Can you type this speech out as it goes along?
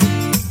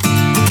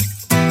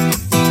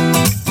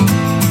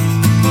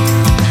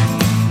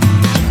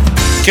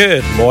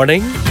Good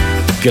morning,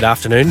 good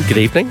afternoon, good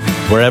evening,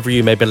 wherever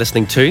you may be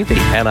listening to the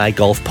NI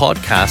Golf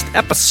Podcast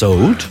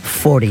episode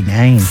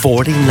 49.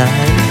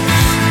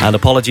 And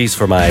apologies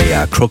for my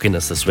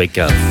croakiness this week.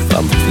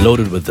 I'm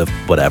loaded with the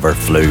whatever,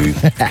 flu,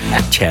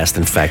 chest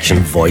infection,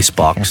 voice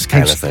box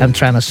kind of thing. I'm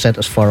trying to sit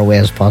as far away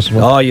as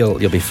possible. Oh,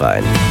 you'll be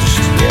fine.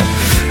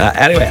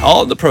 Anyway,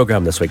 on the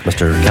programme this week,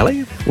 Mr.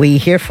 Kelly. We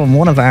hear from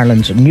one of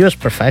Ireland's newest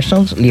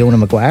professionals, Leona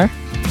Maguire.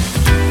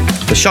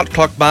 The shot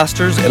clock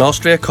masters in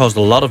Austria caused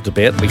a lot of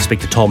debate. We speak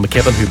to Tom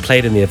McKibbin, who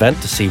played in the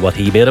event, to see what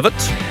he made of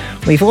it.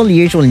 We've all the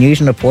usual news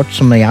and reports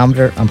from the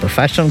amateur and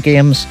professional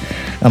games,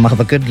 and we'll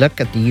have a good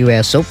look at the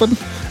US Open.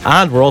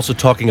 And we're also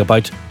talking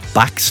about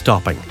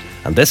backstopping.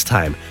 And this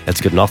time, it's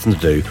got nothing to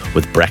do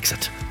with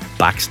Brexit.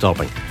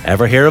 Backstopping.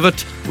 Ever hear of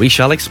it? We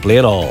shall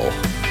explain all.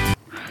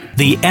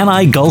 The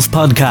NI Golf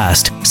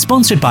Podcast,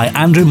 sponsored by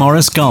Andrew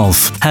Morris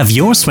Golf. Have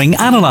your swing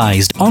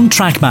analysed on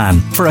TrackMan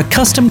for a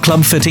custom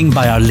club fitting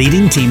by our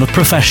leading team of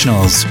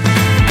professionals.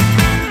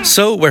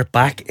 So we're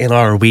back in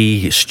our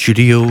wee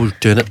studio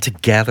doing it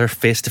together,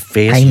 face to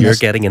face. You're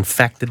getting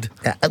infected.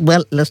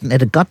 Well, listen,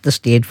 it had got to the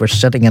stage where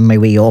sitting in my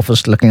wee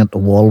office looking at the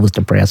wall was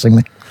depressing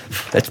me.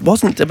 It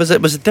wasn't. It was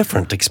a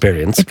different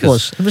experience. It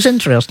was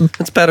interesting.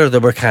 It's better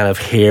that we're kind of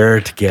here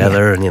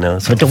together, and we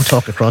don't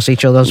talk across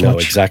each other as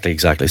much.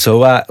 Exactly.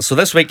 So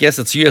this week, yes,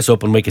 it's US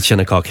Open week at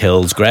Shinnecock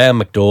Hills.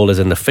 Graham McDowell is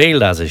in the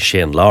field, as is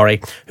Shane Lowry,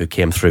 who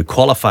came through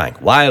qualifying,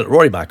 while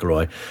Rory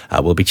McIlroy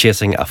will be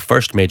chasing a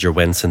first major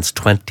win since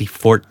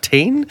 2014.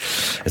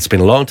 It's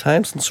been a long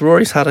time since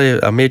Rory's had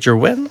a major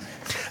win.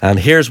 And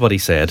here's what he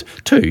said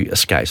to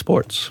Sky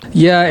Sports.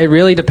 Yeah, it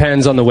really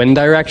depends on the wind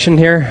direction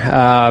here.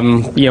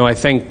 I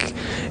think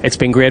it's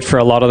been great for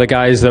a lot of the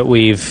guys that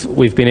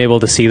we've been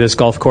able to see this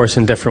golf course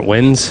in different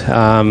winds.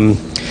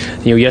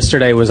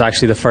 Yesterday was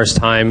actually the first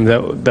time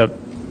that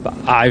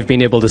I've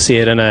been able to see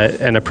it in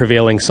a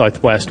prevailing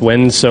southwest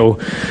wind. So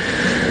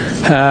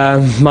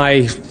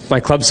my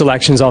club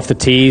selections off the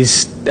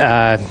tees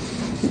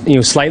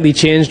slightly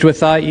changed with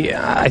that.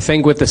 I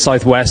think with the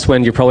southwest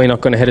wind, you're probably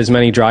not going to hit as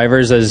many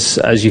drivers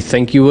as you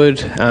think you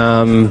would.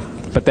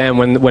 But then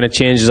when it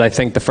changes, I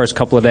think the first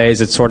couple of days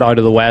it's sort of out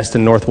of the west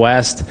and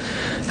northwest.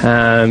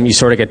 You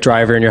sort of get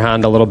driver in your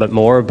hand a little bit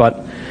more.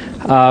 But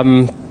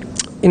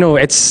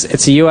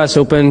it's a US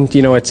Open.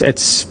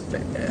 It's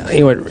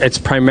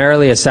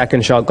primarily a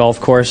second shot golf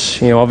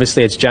course.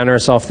 Obviously it's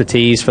generous off the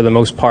tees for the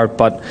most part,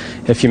 but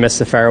if you miss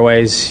the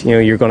fairways,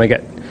 you're going to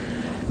get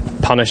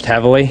punished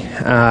heavily.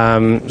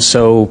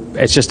 So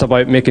it's just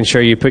about making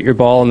sure you put your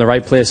ball in the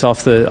right place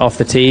off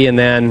the tee, and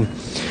then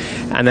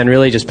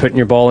really just putting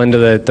your ball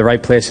into the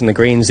right place in the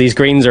greens. These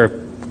greens are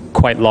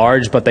quite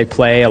large, but they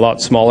play a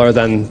lot smaller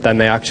than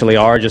they actually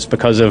are, just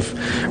because of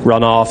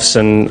runoffs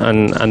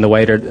and the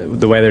way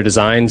they're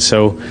designed.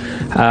 So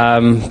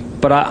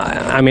but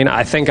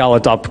I think I'll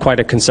adopt quite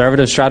a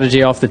conservative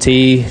strategy off the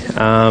tee.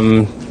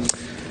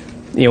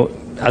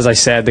 As I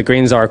said, the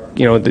greens are,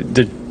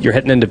 you're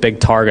hitting into big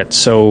targets.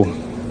 So,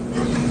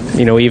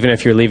 even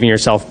if you're leaving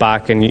yourself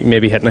back and you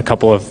maybe hitting a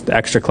couple of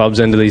extra clubs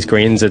into these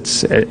greens,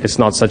 it's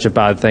not such a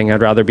bad thing.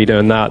 I'd rather be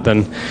doing that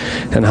than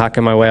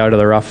hacking my way out of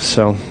the rough.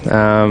 So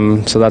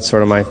that's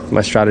sort of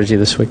my strategy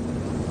this week.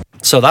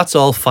 So that's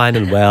all fine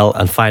and well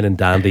and fine and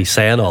dandy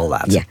saying all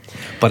that. Yeah.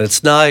 But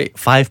it's now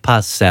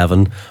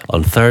 7:05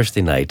 on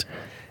Thursday night.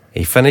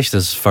 He finished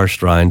his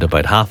first round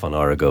about half an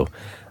hour ago,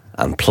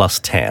 and plus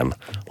 10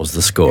 was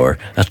the score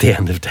at the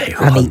end of day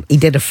one. And he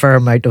did a fair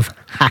amount of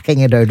hacking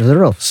it out of the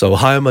rough. So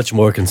how much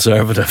more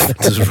conservative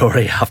does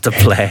Rory have to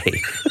play?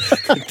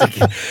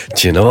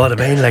 Do you know what I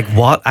mean? Like,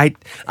 what?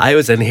 I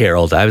was in here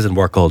all day. I was in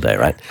work all day,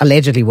 right?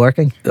 Allegedly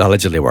working.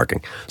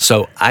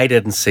 So I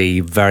didn't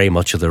see very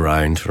much of the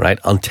round, right?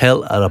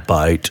 Until at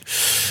about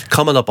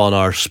coming up on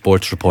our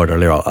sports report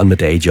earlier on the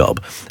day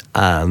job.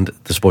 And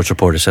the sports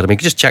reporter said to me,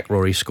 just check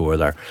Rory's score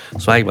there.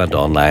 So I went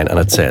online and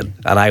it said,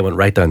 and I went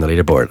right down the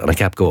leaderboard and I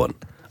kept going.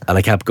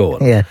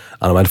 Yeah.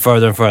 And I went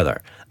further and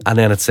further. And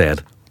then it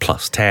said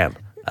plus 10.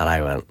 And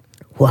I went,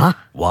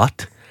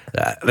 What?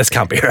 This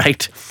can't be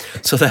right.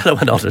 So then I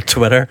went on to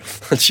Twitter,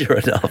 and sure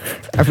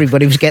enough,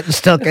 everybody was getting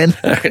stuck in.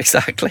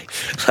 Exactly.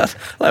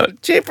 I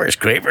went, jeepers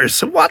creepers.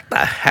 So what the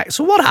heck?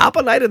 So what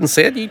happened? I didn't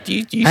see it.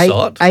 You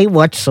saw it. I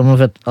watched some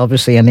of it,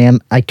 obviously, and then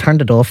I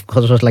turned it off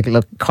because it was like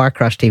car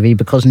crash TV,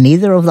 because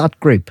none of that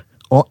group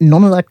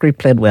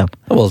played well.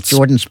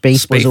 Jordan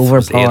Spieth was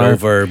over par.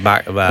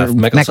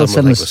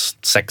 Mickelson was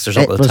 6 or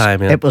something at the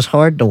time. Yeah. It was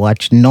hard to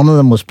watch. None of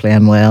them was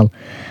playing well.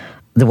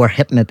 They were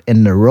hitting it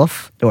in the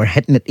rough. They were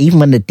hitting it even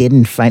when they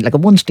didn't find. Like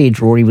at one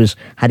stage, Rory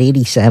had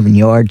 87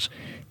 yards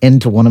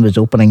into one of his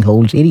opening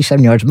holes.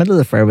 87 yards, middle of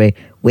the fairway,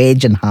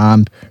 wedge in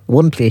hand.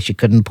 One place you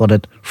couldn't put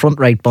it, front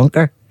right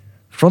bunker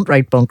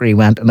he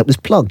went, and it was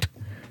plugged.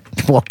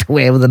 Walked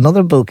away with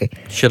another bogey.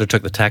 Should have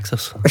took the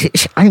Texas.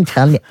 I'm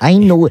telling you, I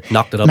know.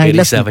 Knocked it up now,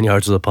 87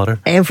 yards with a putter.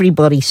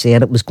 Everybody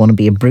said it was going to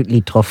be a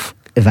brutally tough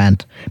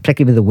event,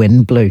 particularly with the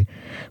wind blew.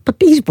 But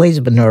these boys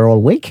have been there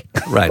all week.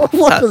 Right.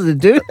 What are they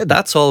doing?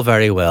 That's all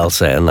very well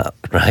saying that,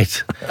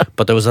 right?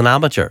 But there was an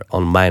amateur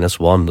on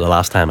 -1 the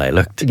last time I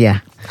looked. Yeah.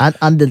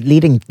 And the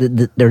leading,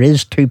 there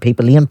is two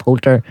people, Ian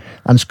Poulter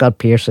and Scott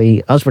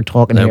Piercy, as we're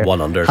talking They're here,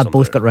 one under have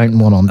both got round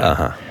and one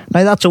under.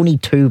 Now, that's only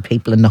two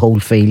people in the whole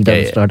field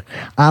at the start.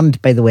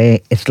 And, by the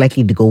way, it's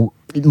likely to go...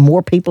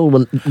 More people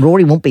will...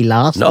 Rory won't be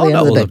last. No,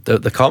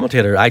 the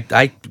commentator...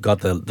 I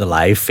got the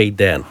live feed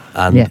then,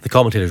 and the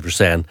commentators were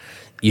saying,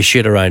 you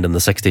shoot around in the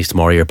 60s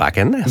tomorrow, you're back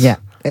in this. Yeah.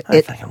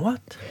 I'm thinking,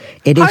 what?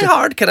 How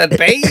hard can it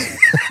be?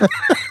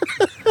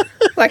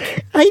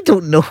 Like, I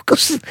don't know,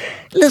 because,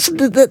 listen,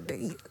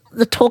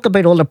 the talk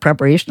about all the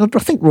preparation, I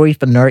think Rory's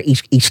been there,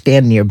 he's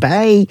staying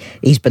nearby,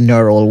 he's been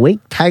there all week.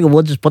 Tiger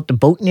Woods has put the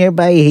boat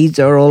nearby, he's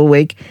there all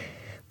week.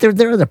 They're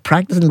there, they're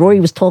practicing. Rory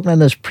was talking in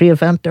his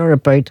pre-event there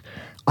about,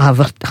 I've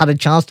had a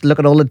chance to look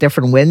at all the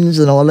different winds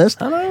and all this.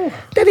 I know.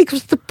 Then he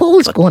goes, the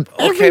ball's going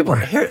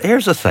everywhere. Well,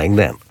 here's the thing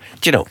then.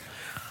 Do you know,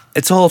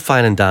 it's all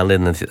fine and dandy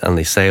and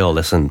they say all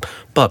this,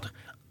 but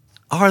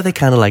are they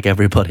kind of like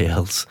everybody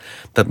else?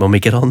 That when we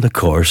get on the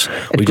course,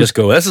 we just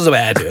go, this is the way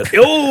I do it.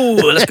 Oh,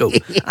 let's go.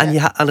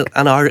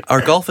 And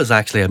our golf is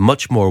actually a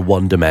much more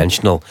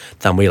one-dimensional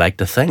than we like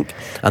to think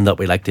and that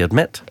we like to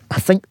admit. I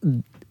think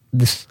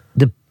that's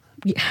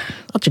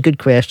a good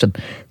question.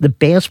 The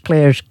best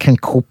players can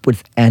cope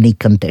with any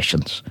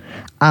conditions.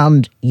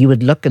 And you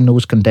would look in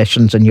those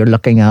conditions and you're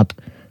looking at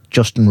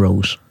Justin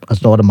Rose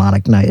as an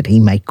automatic now that he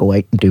might go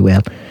out and do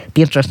well.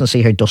 Be interesting to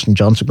see how Dustin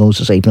Johnson goes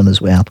this evening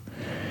as well.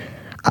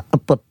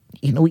 But,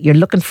 you know, you're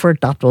looking for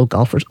adaptable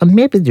golfers, and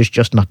maybe there's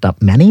just not that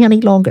many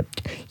any longer.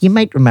 You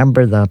might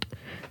remember that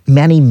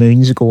many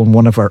moons ago in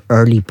one of our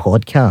early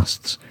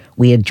podcasts,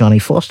 we had Johnny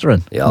Foster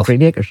in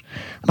Greenacres.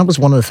 And that was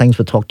one of the things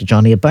we talked to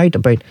Johnny about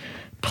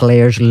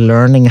players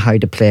learning how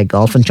to play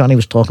golf. And Johnny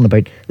was talking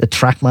about the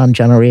TrackMan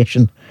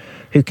generation,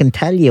 who can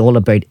tell you all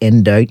about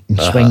in, out, and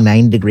swing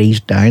 9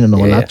 degrees down and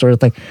all that sort of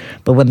thing.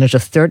 But when there's a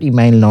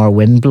 30-mile-an-hour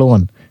wind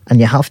blowing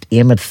and you have to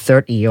aim at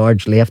 30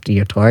 yards left of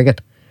your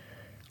target,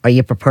 are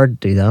you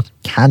prepared to do that?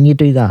 Can you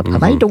do that?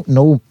 And I don't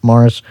know,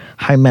 Morris,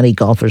 how many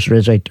golfers there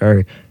is out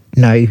there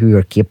now who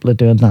are capable of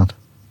doing that.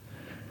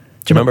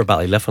 Do you remember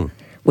Ballyliffin?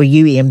 Where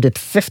you aimed at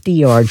 50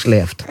 yards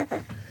left.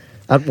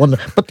 At one,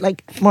 but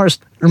like, Morris,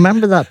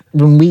 remember that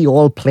when we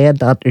all played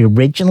that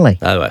originally?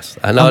 Now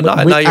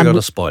you're going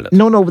to spoil it.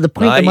 No, the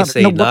point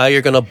now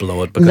you're going to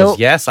blow it because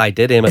yes, I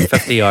did aim at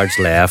 50 yards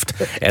left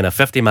in a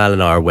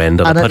 50-mile-an-hour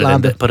wind and I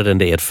put it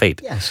into 8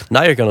 feet. Yes.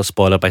 Now you're going to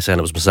spoil it by saying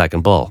it was my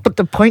second ball. But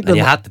the point and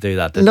you had to do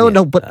that, didn't you?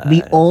 No, but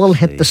we all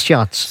hit the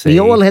shots. We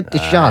all hit the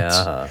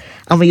shots.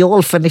 And we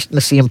all finished in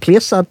the same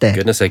place that day.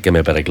 Goodness sake, give me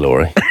a bit of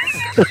glory.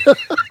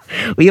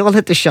 We all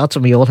hit the shots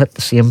and we all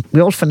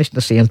finished in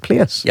the same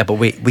place. Yeah, but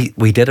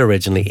we did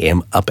originally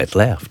aim a bit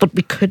left. But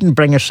we couldn't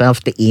bring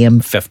ourselves to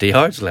aim 50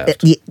 yards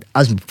left.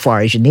 As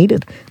far as you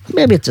needed.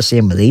 Maybe it's the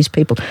same with these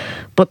people.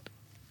 But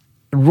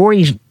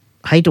Rory's,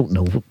 I don't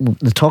know,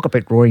 the talk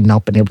about Rory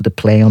not being able to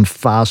play on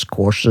fast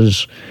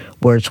courses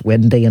where it's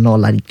windy and all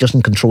that, he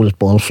doesn't control his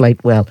ball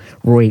flight well.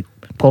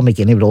 Paul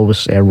McKinney would always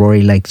say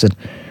Rory likes it,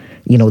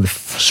 you know, the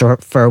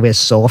fairway's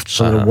soft,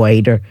 so they're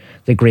wider,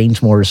 the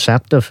green's more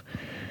receptive.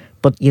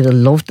 But you'd have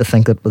loved to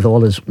think that with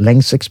all his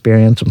links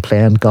experience and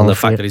playing golf, and the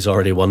fact that he's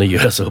already won a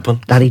US Open,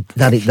 that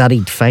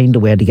he'd find a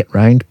way to get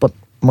round. But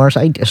Morris,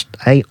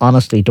 I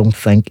honestly don't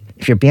think,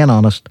 if you're being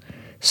honest,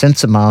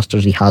 since the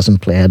Masters he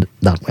hasn't played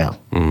that well.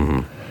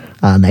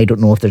 And I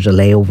don't know if there's a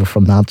layover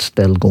from that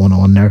still going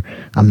on there.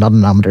 I'm not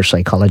an amateur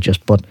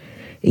psychologist, but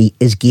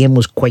his game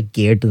was quite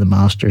geared to the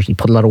Masters. He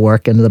put a lot of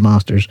work into the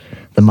Masters.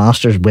 The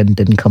Masters win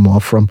didn't come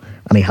off for him,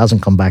 and he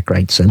hasn't come back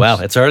right since. Well,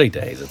 it's early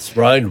days. It's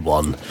round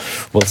 1.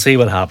 We'll see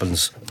what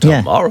happens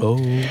tomorrow.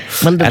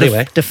 Well,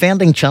 the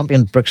defending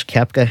champion Brooks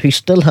Koepka, who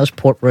still has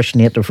Portrush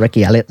native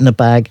Ricky Elliott in the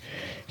bag,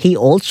 he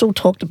also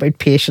talked about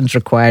patience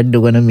required to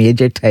win a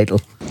major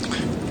title.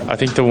 I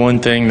think the one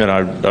thing that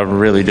I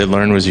really did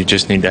learn was you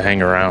just need to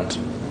hang around.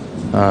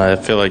 I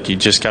feel like you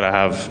just got to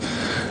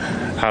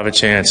have a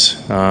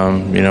chance.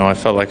 I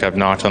felt like I've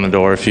knocked on the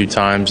door a few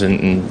times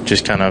and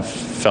just kind of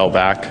fell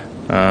back.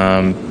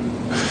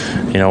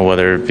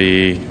 Whether it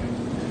be,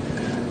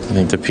 I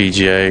think the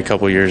PGA a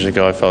couple years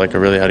ago, I felt like I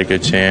really had a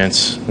good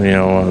chance.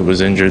 I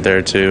was injured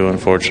there too,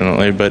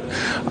 unfortunately. But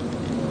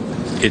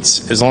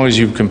it's as long as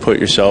you can put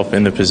yourself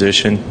in the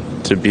position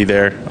to be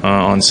there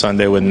on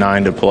Sunday with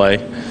 9 to play.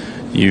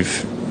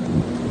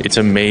 It's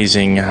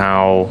amazing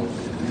how,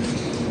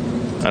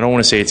 I don't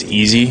want to say it's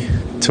easy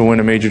to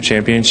win a major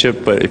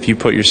championship, but if you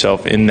put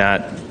yourself in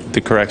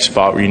the correct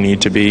spot where you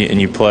need to be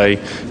and you play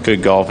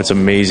good golf, it's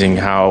amazing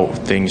how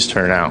things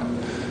turn out.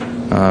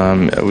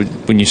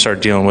 When you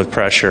start dealing with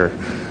pressure,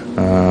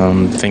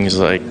 things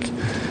like,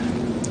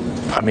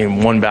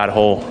 one bad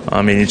hole,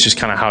 it's just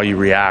kind of how you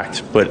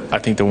react. But I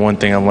think the one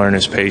thing I've learned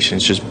is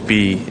patience. Just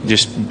be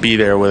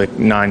there with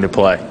a 9 to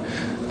play.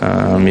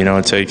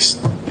 It takes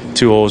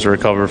 2 holes to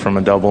recover from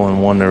a double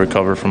and 1 to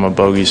recover from a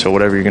bogey. So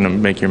whatever you're going to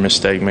make your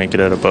mistake, make it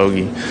at a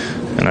bogey.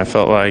 And I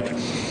felt like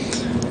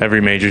every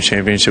major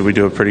championship we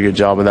do a pretty good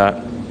job of that.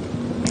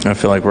 I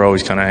feel like we're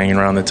always kind of hanging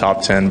around the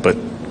top 10, but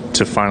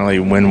to finally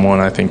win one,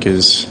 I think it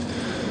was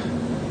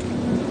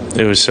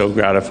so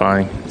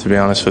gratifying, to be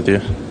honest with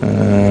you.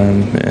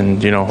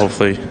 And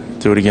hopefully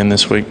do it again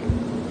this week.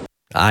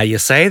 You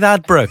say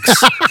that, Brooks.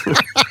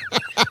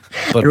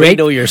 But we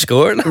know you're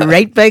scoring.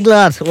 Right, big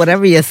lad.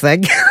 Whatever you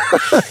think.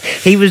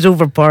 He was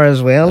over par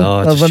as well.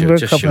 Oh, it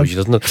just shows you,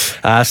 doesn't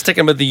it?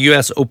 Sticking with the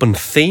US Open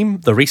theme,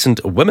 the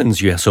recent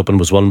Women's US Open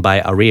was won by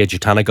Aria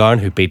Jutanagarn,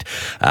 who beat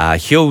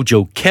Hyo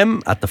Jo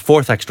Kim at the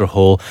fourth extra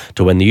hole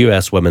to win the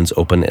US Women's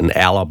Open in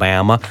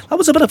Alabama. That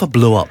was a bit of a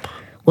blow-up.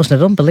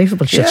 Wasn't it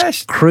unbelievable?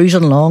 Just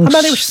cruising along. How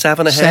many was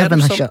 7 ahead?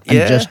 And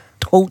just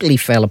totally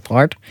fell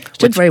apart.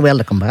 Did very well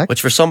to come back.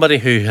 Which for somebody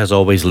who has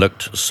always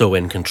looked so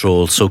in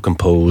control, so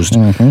composed,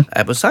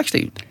 it was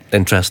actually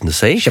interesting to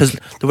see, because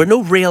there were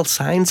no real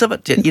signs of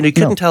it. You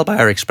couldn't tell by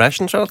her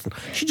expressions or anything.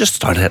 She just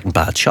started hitting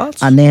bad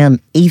shots. And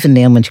then, even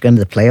then, when she got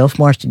into the playoff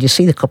march, did you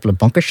see the couple of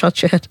bunker shots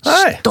she hit?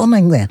 Aye.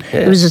 Stunning then.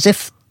 Yeah. It was as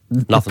if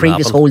the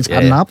previous holes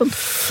hadn't happened.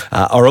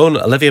 Our own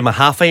Olivia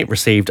Mahaffey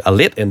received a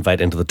late invite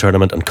into the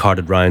tournament and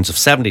carded rounds of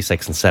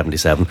 76 and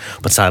 77,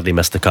 but sadly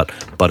missed the cut.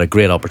 But a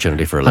great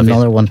opportunity for Olivia.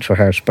 Another one for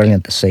her. It's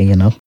brilliant to see,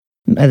 Now,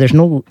 there's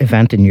no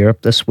event in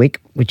Europe this week,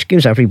 which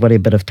gives everybody a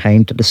bit of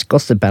time to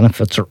discuss the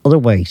benefits or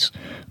otherwise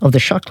of the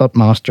Shot Club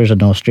Masters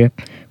in Austria,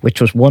 which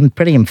was won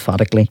pretty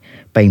emphatically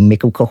by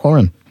Mikko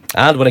Horan.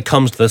 And when it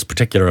comes to this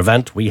particular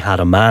event, we had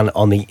a man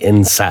on the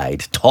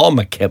inside, Tom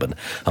McKibbin,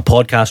 a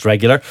podcast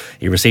regular.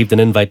 He received an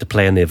invite to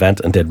play in the event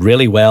and did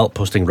really well,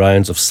 posting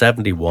rounds of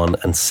 71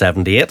 and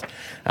 78.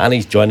 And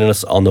he's joining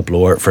us on the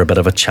blower for a bit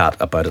of a chat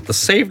about it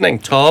this evening.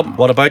 Tom,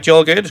 what about you?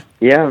 All good?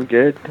 Yeah, I'm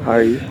good. How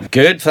are you?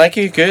 Good, thank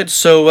you. Good.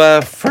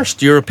 So,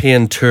 first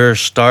European Tour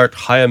start.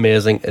 How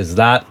amazing is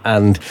that?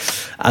 And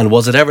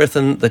was it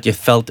everything that you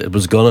felt it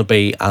was going to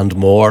be and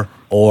more?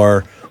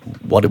 Or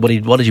what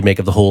did you make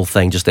of the whole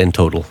thing, just in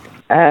total?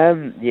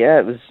 Yeah,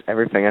 it was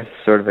everything I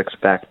sort of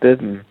expected,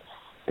 and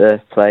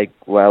to play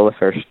well the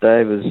first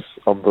day was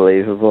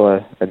unbelievable.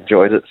 I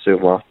enjoyed it so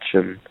much,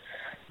 and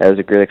it was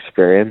a great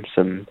experience,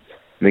 and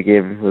my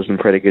game was in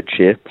pretty good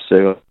shape,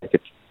 so it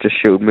just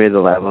showed me the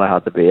level I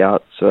had to be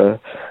at,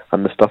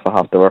 and the stuff I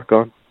have to work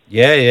on.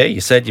 Yeah,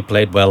 you said you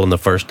played well on the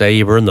first day.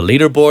 You were in the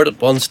leaderboard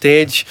at one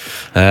stage.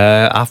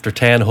 After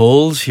 10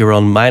 holes, you were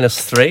on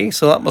 -3,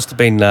 so that must have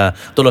been,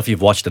 don't know if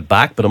you've watched it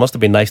back, but it must have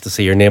been nice to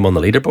see your name on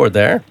the leaderboard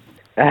there.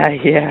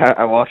 Yeah,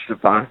 I watched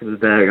it back the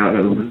day I got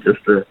home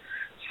just to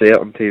see it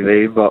on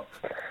TV, but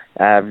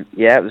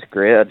yeah, it was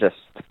great. I just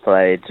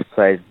played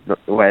the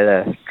way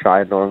I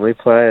try and normally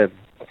play, and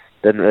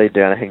didn't really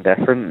do anything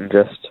different, and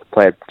just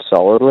played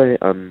solidly,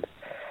 and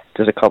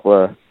just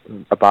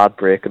a bad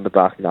break in the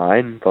back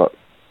nine, but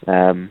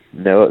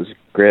no, it was a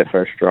great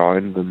first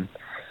round, and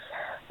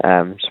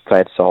just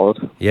played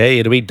solid. Yeah, you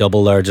had a wee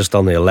double there just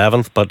on the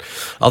 11th, but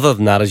other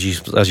than that, as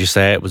you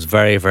say, it was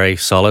very, very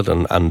solid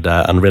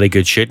and really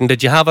good shooting.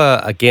 Did you have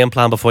a game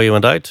plan before you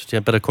went out? Did you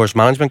have a bit of course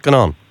management going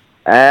on?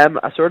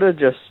 I sort of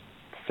just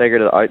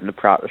figured it out in the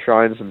practice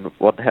rounds and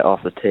what to hit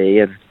off the tee,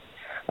 and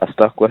I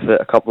stuck with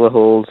it. A couple of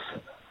holes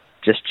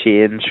just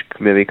changed,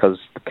 maybe because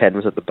the pin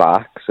was at the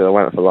back, so I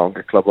went with a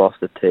longer club off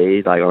the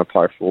tee, like on a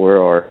par 4,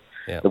 or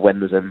the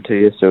wind was into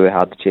you, so we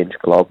had to change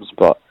clubs,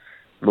 but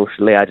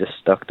mostly I just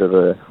stuck to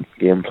the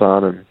game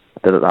plan and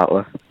did it that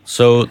way.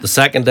 So the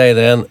second day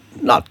then,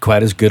 not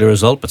quite as good a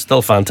result, but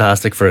still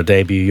fantastic for a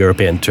debut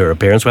European Tour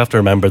appearance. We have to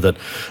remember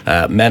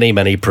that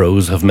many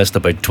pros have missed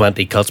about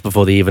 20 cuts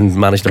before they even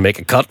managed to make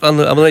a cut and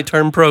when they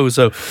turn pro.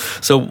 So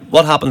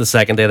what happened the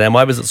second day then?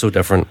 Why was it so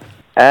different?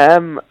 I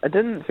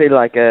didn't feel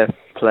like I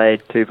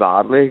played too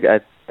badly. I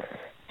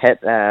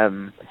hit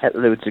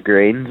loads of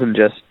greens and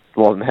just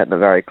wasn't hitting it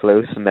very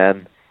close, and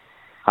then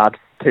had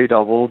 2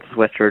 doubles,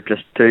 which were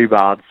just 2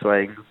 bad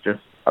swings.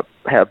 Just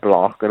hit a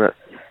block, and it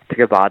took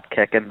a bad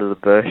kick into the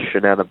bush,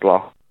 and then a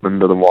block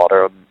into the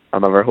water on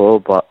another hole.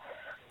 But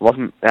it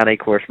wasn't any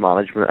course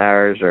management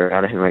errors or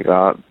anything like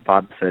that.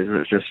 Bad decision. It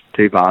was just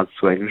 2 bad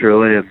swings,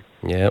 really,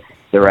 and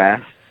the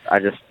rest, I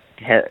just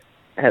hit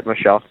my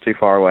shots too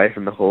far away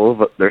from the hole,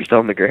 but they're still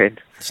on the green.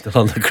 Still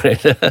on the green.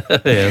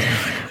 Yes.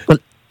 Well,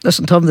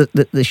 listen, Tom,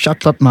 the Shot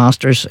Club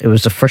Masters, it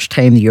was the first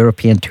time the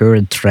European Tour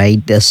had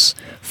tried this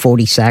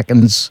 40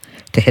 seconds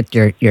to hit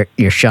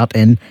your shot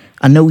in.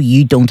 I know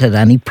you don't have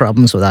any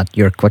problems with that.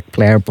 You're a quick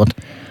player, but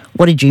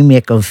what did you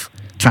make of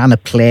trying to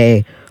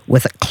play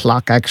with a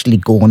clock actually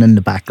going in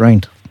the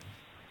background?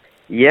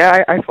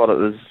 Yeah, I thought it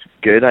was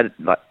good.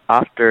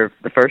 After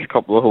the first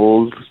couple of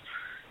holes,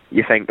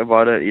 you think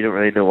about it, you don't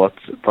really know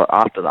but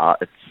after that,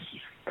 it's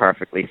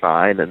perfectly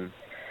fine, and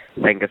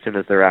I think as soon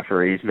as the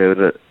referees know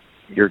that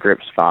your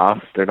grip's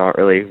fast, they're not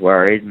really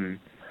worried and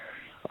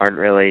aren't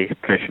really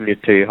pushing you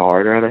too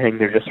hard or anything.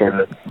 They're just sort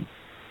of,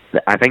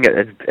 I think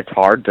it's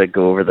hard to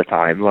go over the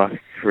time, like,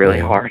 really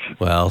hard.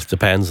 Well, it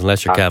depends,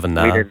 unless you're Kevin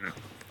now.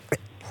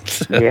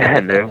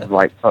 Yeah,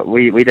 no, but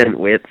we didn't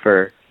wait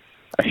for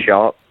a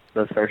shot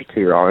the first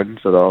 2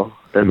 rounds at all.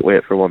 Didn't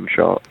wait for one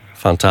shot.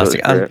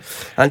 Fantastic. Really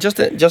And just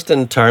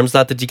in terms of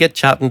that, did you get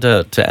chatting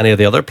to any of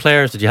the other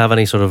players? Did you have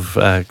any sort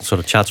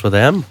of chats with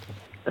them?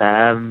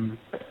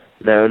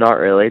 No, not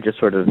really. Just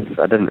sort of,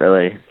 I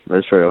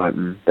was sort of went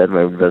and did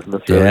my own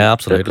business. Really. Yeah,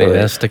 absolutely. Just,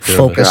 Yeah, stick to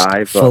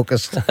it.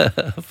 Focused.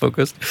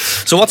 Focused.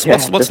 So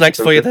what's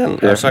next for you then?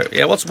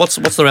 Yeah. What's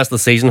the rest of the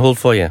season hold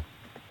for you?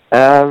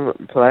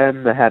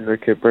 Playing the Henry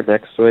Cooper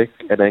next week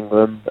in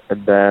England,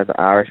 and then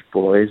Irish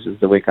Boys is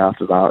the week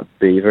after that,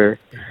 Beaver.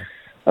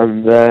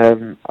 And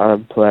then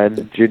I'm playing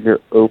the Junior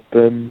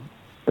Open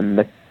in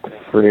the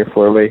 3 or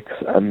 4 weeks,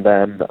 and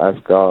then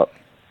I'm going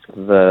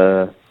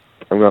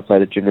to play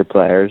the Junior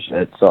Players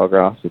at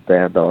Sawgrass at the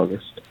end of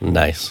August.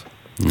 Nice.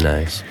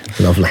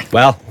 Lovely.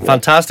 Well,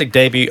 fantastic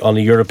debut on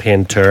the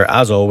European Tour,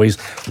 as always.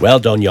 Well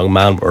done, young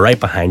man. We're right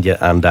behind you,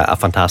 and a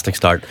fantastic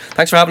start.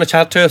 Thanks for having a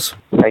chat to us.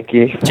 Thank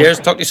you. Cheers.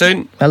 Talk to you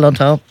soon. Well done,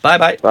 Tom. Bye.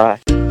 Bye.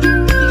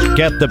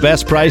 Get the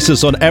best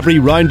prices on every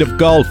round of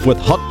golf with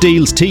Hot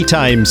Deals Tea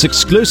Times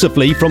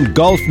exclusively from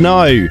Golf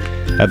Now.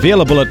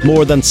 Available at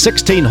more than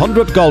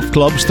 1,600 golf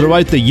clubs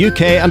throughout the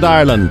UK and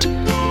Ireland.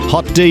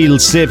 Hot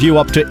Deals save you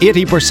up to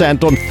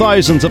 80% on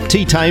thousands of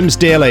tee times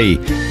daily.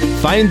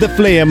 Find the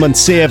flame and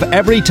save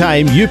every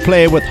time you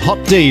play with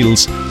Hot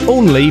Deals,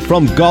 only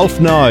from Golf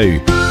Now.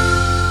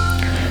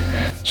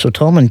 So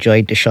Tom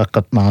enjoyed the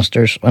Shotcut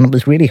Masters, and it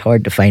was really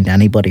hard to find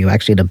anybody who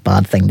actually had a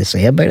bad thing to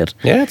say about it.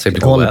 Yeah, it seemed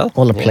to go well.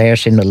 All the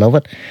players seemed to love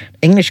it.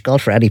 English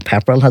golfer Eddie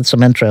Pepperell had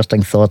some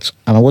interesting thoughts,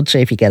 and I would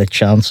say if you get a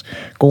chance,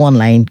 go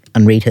online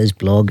and read his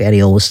blog.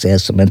 Eddie always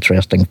says some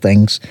interesting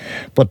things.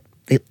 But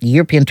the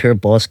European Tour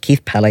boss,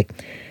 Keith Pelly,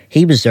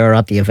 he was there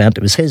at the event.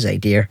 It was his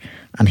idea,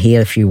 and he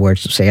had a few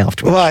words to say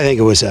afterwards. Well, I think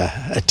it was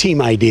a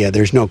team idea.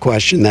 There's no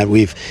question that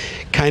we've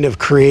kind of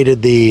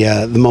created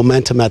the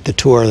momentum at the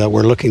tour, that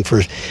we're looking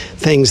for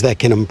things that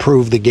can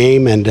improve the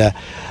game, and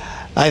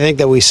I think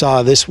that we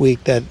saw this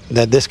week that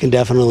this can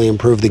definitely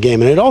improve the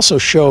game. And it also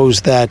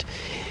shows that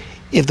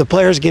if the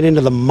players get into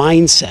the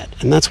mindset,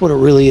 and that's what it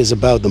really is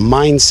about, the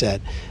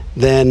mindset,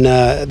 then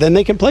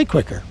they can play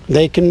quicker.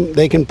 They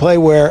can play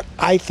where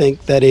I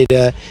think that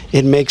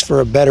it makes for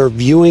a better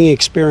viewing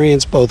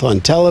experience, both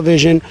on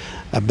television,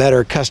 a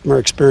better customer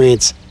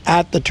experience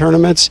at the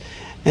tournaments,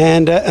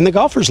 and the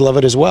golfers love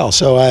it as well.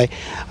 So I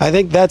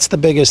think that's the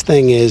biggest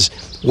thing, is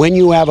when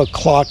you have a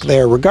clock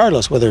there,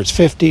 regardless whether it's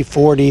 50,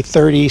 40,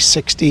 30,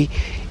 60,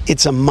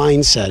 it's a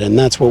mindset, and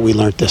that's what we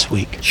learned this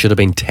week. Should have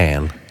been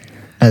 10.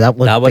 That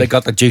would have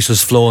got the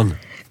juices flowing.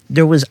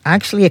 There was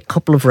actually a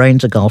couple of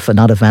rounds of golf in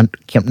that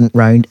event came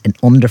round in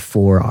under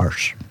 4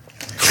 hours.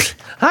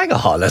 Hang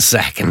on a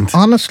second.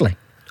 Honestly.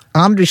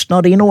 Andrew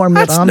Snoddy, you know where I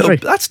met Andrew?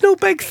 That's no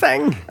big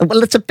thing.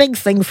 Well, it's a big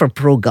thing for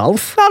pro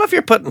golf. Not if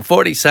you're putting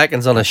 40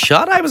 seconds on a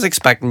shot. I was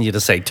expecting you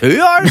to say 2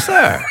 hours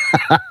there.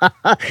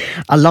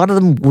 A lot of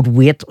them would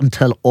wait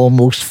until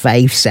almost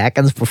 5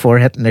 seconds before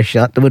hitting their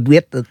shot. They would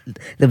wait. They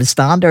would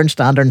stand there, and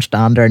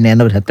then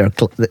they would hit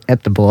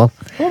the ball.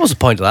 What was the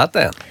point of that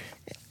then?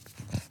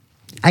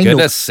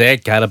 Goodness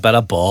sake, get a bit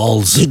of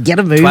balls. You get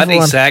a move 20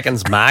 on.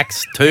 seconds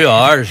max, 2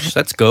 hours.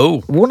 Let's go.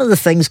 One of the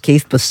things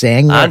Keith was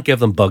saying... And give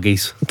them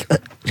buggies.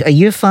 Are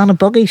you a fan of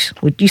buggies?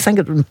 Would you think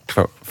it would...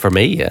 For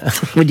me, yeah.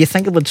 Would you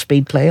think it would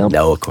speed play up?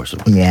 No, of course it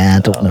wouldn't. Yeah,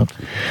 I don't know.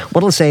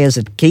 What I'll say is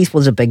that Keith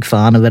was a big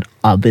fan of it,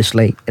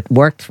 obviously. It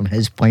worked from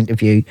his point of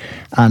view.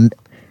 And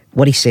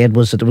what he said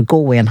was that they would go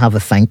away and have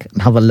a think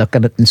and have a look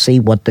at it and see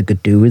what they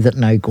could do with it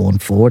now going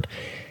forward.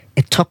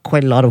 It took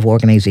quite a lot of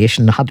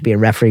organisation. There had to be a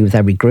referee with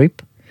every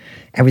group.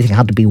 Everything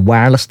had to be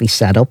wirelessly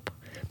set up,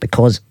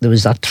 because there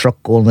was that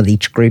truck going with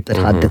each group that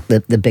had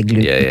the big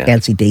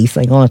LCD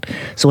thing on it.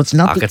 So it's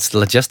not... it's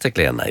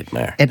logistically a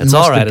nightmare. It's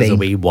all right as a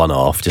wee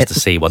one-off just to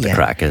see what the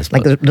crack is.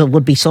 Like there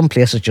would be some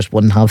places just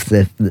wouldn't have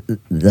the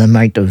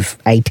amount of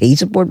IT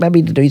support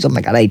maybe to do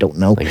something like that. I don't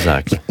know.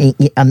 Exactly.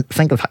 And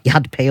think of, you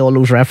had to pay all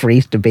those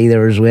referees to be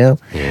there as well.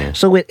 Yeah.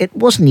 So it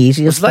wasn't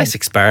easy. It was a nice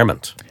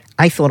experiment.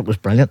 I thought it was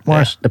brilliant,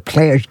 Morris. Yeah. The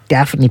players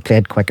definitely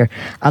played quicker,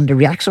 and the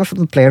reaction from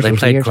the players was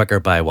played weird. Quicker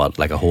by what,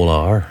 like a whole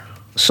hour?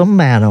 Some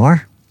men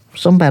are, but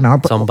some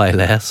by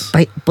less.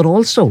 But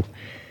also,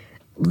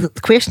 the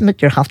question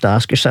that you have to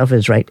ask yourself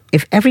is, right,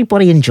 if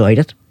everybody enjoyed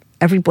it,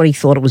 everybody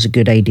thought it was a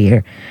good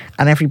idea,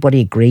 and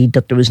everybody agreed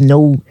that there was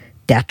no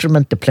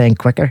detriment to playing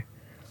quicker,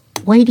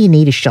 why do you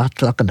need a shot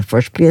clock in the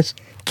first place?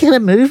 Get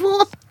a move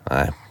on.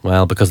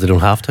 Well, because they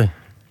don't have to.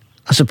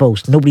 I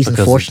suppose nobody's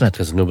enforcing it.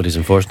 Because nobody's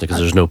enforcing it, because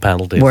there's no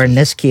penalty. Where in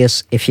this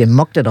case, if you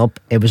mucked it up,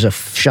 it was a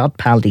shot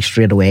penalty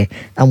straight away.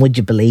 And would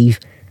you believe,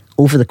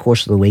 over the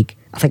course of the week,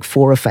 I think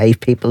 4 or 5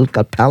 people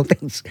got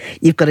penalties.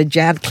 You've got a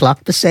giant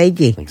clock beside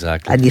you.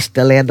 Exactly. And you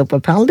still end up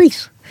with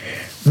penalties.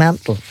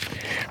 Mental.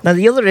 Now,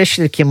 the other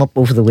issue that came up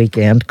over the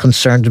weekend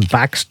concerned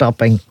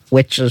backstopping,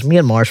 which, as me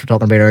and Morris were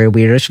talking about earlier,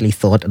 we initially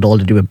thought it all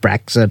to do with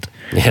Brexit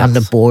and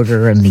the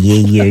border and the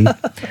EU.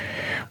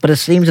 But it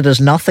seems it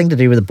has nothing to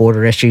do with the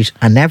border issues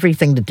and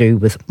everything to do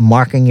with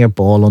marking your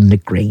ball on the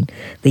green.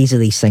 These are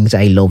these things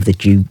I love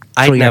that you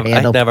throw your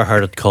head up. I'd never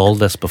heard it called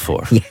this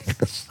before.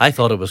 Yes. I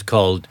thought it was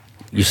called,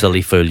 you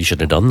silly fool, you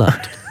shouldn't have done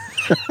that.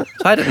 So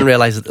I didn't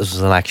realise that this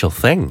was an actual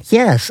thing.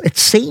 Yes, it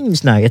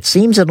seems now. It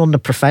seems that on the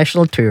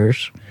professional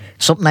tours,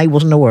 something I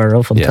wasn't aware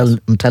of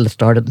until it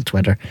started on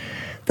Twitter,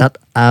 that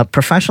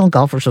professional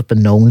golfers have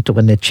been known to,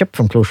 when they chip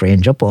from close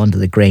range up onto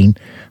the green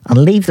and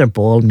leave their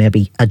ball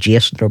maybe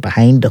adjacent or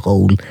behind the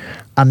hole,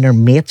 and their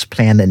mates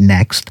playing it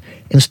next,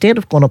 instead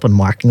of going up and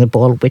marking the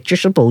ball, which you're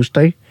supposed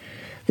to,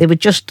 they would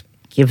just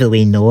give the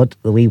wee nod,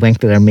 the wee wink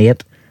to their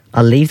mate.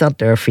 I'll leave that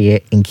there for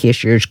you in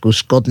case yours goes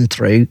scudding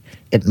through.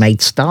 It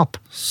might stop.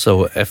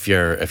 So if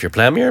you're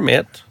playing with your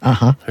mate,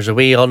 there's a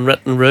wee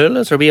unwritten rule.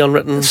 Is there a wee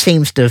unwritten?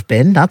 Seems to have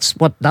been. That's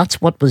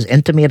what was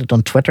intimated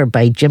on Twitter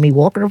by Jimmy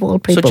Walker of all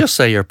people. So just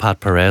say you're Pat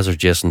Perez or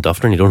Jason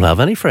Duffner and you don't have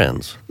any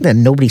friends.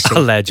 Then nobody seems,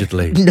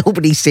 allegedly.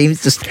 Nobody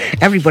seems to.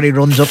 Everybody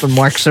runs up and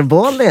marks their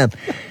ball then.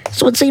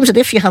 So it seems that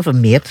if you have a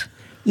mate,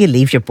 you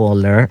leave your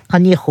ball there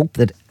and you hope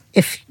that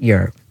if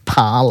your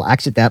pal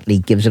accidentally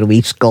gives it a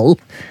wee skull,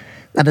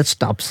 that it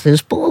stops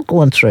his ball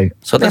going through.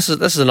 So this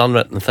is an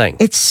unwritten thing.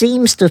 It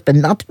seems to have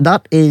been.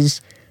 That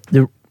is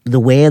the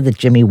way that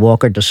Jimmy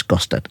Walker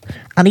discussed it.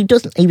 And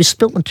he was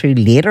spoken to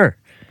later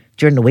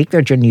during the week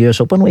there, during the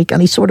US Open week,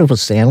 and he sort of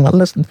was saying, well,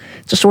 listen,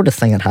 it's the sort of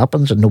thing that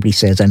happens and nobody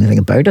says anything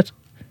about it.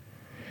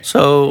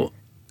 So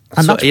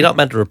you're not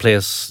meant to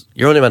replace,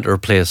 you're only meant to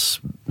replace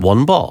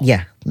one ball?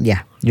 Yeah.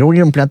 You're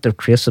only meant to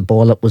replace the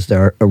ball that was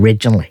there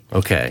originally.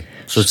 Okay.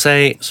 So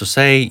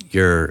say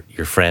your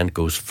friend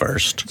goes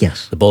first.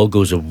 Yes. The ball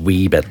goes a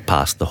wee bit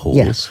past the hole.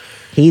 Yes.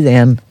 He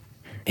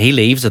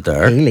leaves it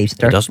there. He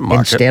doesn't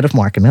mark it. Instead of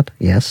marking it,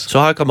 yes. So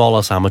how come all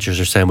us amateurs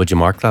are saying, would you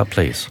mark that,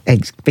 please?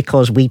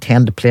 Because we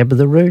tend to play by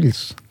the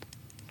rules.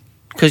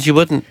 Because you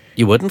wouldn't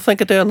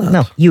think of doing that?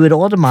 No, you would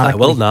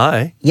automatically... I will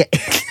now. Yeah.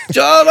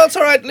 John, that's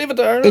all right, leave it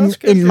there.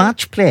 In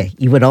match play,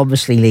 you would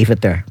obviously leave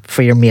it there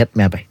for your mate,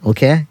 maybe,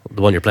 okay?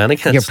 The one you're playing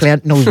against?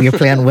 You're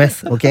playing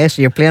with, okay?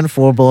 So you're playing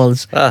 4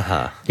 balls.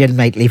 You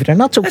might leave it there,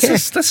 and that's okay.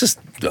 This is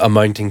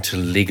amounting to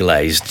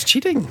legalised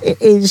cheating.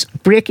 It is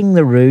breaking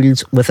the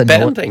rules with a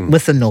nod.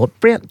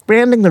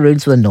 Bending the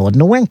rules with a nod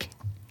and a wink.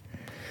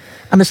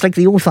 And it's like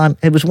the old fan,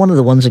 it was one of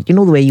the ones that, you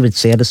know the way you would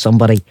say to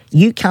somebody,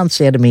 you can't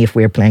say to me if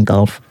we're playing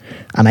golf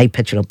and I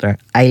pitch it up there,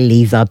 I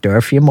leave that there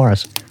for you,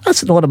 Morris.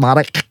 That's an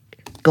automatic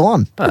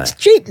gone. That's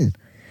cheating.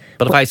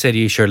 But if I say to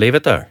you, sure, leave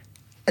it there.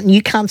 And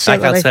you can't say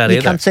that.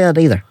 You can't say it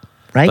either,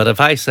 right? But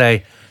if I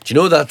say, do you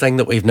know that thing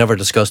that we've never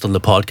discussed on the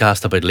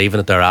podcast about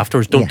leaving it there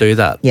afterwards? Don't do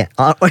that. Yeah.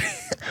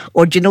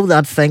 Or do you know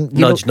that thing?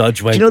 Nudge, wink,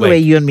 do you know the way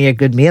you and me are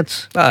good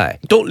mates? Aye.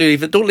 Don't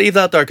leave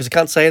that there because I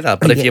can't say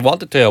that. But if you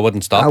wanted to, I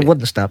wouldn't stop you. I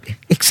wouldn't stop you.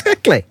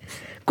 Exactly.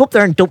 Go up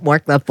there and don't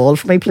mark that ball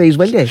for me, please,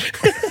 will you?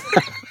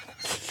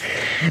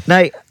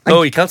 Now,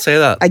 no, you can't say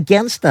that.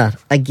 Against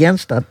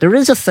that, there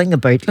is a thing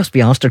about, let's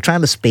be honest, they're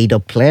trying to speed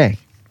up play,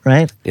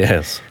 right?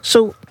 Yes.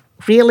 So,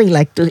 really,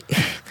 like, do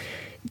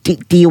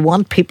you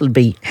want people to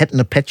be hitting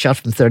a pitch shot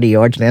from 30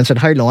 yards and then said,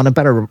 how long, I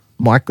better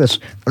mark this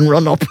and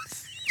run up?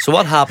 So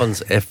what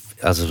happens if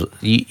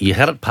you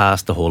hit it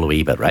past the hole a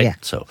wee bit, right? Yeah.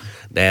 So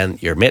then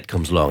your mate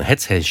comes along,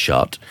 hits his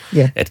shot,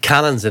 it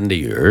cannons into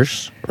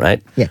yours,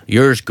 right? Yeah.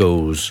 Yours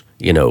goes,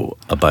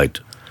 about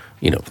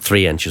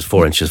 3 inches,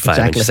 4 inches, 5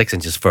 inches, 6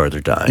 inches further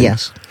down.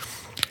 Yes.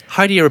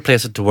 How do you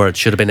replace it to where it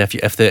should have been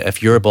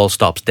if your ball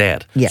stops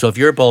dead? Yeah. So if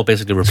your ball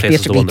basically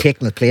replaces the one that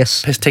taking the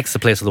place, takes the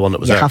place of the one that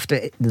was there.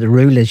 The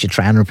rule is you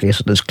try and replace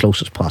it as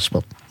close as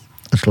possible.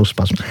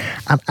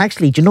 And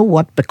actually, do you know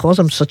what? Because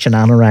I'm such an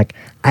anorak,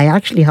 I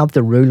actually have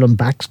the rule on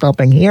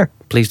backstopping here.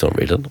 Please don't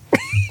read it.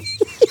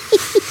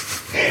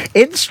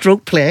 In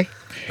stroke play,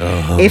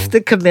 if the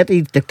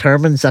committee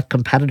determines that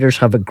competitors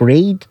have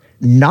agreed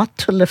not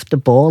to lift the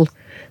ball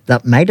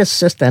that might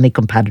assist any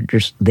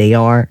competitors, they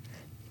are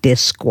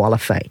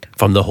disqualified.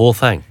 From the whole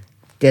thing?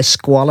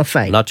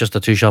 Disqualified. Not just a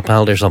 2-shot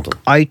penalty or something?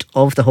 Out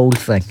of the whole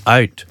thing.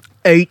 Out.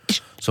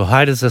 So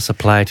how does this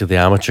apply to the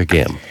amateur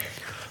game?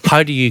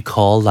 How do you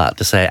call that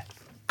to say,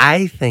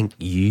 I think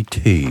you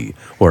two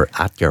were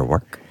at your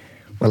work?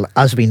 Well,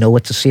 as we know,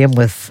 it's the same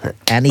with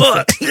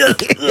anything.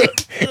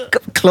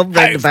 Club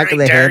right in the back of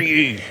the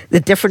head. The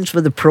difference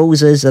with the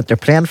pros is that they're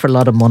playing for a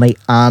lot of money,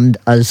 and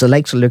as the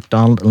likes of Luke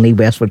Donald and Lee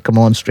Westwood come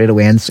on straight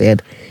away and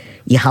said,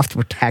 you have to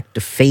protect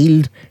the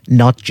field,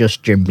 not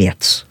just your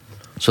mates.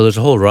 So there's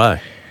a whole row.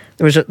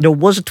 There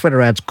was a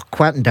Twitter ad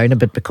quieting down a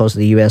bit because of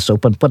the US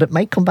Open, but it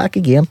might come back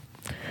again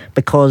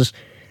because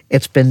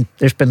there's been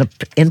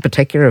in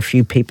particular a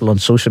few people on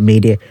social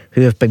media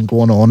who have been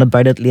going on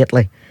about it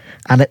lately,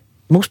 and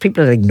most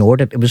people have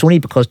ignored it. It was only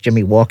because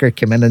Jimmy Walker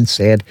came in and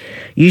said,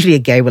 usually a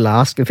guy will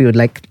ask if he would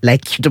like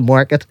you to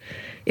mark it.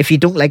 If you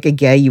don't like a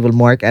guy, you will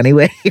mark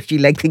anyway. If you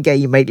like the guy,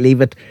 you might leave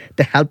it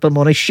to help him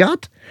on a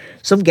shot.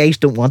 Some guys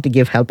don't want to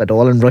give help at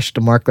all and rush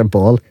to mark their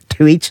ball.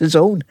 To each his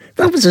own.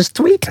 That was his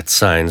tweet. It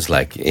sounds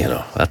like,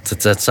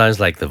 that sounds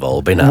like they've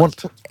all been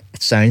at.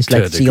 It sounds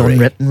like it's the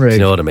unwritten rule. Do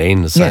you know what I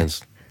mean? It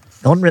sounds...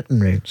 Unwritten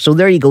rule. So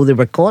there you go. They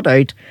were caught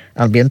out.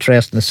 It'll be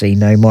interesting to see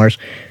now, Mars.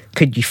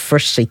 Could you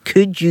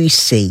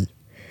see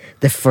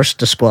the first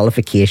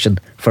disqualification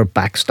for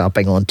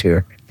backstopping on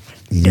tour?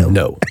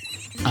 No.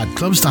 At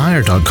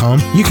clubstohire.com,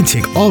 you can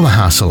take all the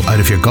hassle out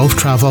of your golf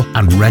travel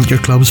and rent your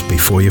clubs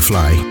before you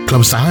fly.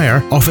 Clubs to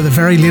Hire offer the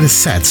very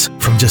latest sets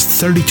from just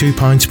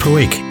 £32 per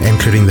week,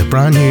 including the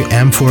brand new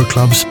M4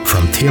 clubs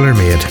from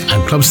TaylorMade.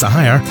 And Clubs to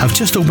Hire have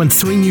just opened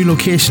 3 new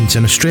locations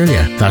in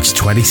Australia. That's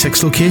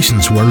 26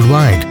 locations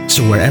worldwide.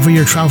 So wherever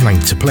you're travelling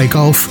to play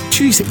golf,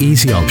 choose the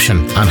easy option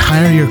and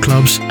hire your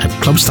clubs at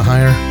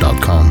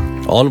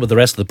clubstohire.com. On with the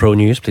rest of the pro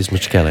news, please,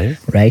 Mr. Kelly.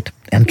 Right,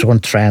 I'm going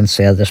to try and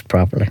say this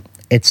properly.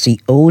 It's the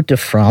Eau de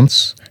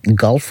France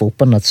Golf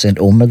Open at St.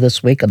 Omer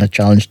this week on the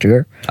Challenge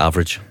Tour.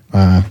 Average.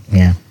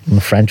 Yeah, my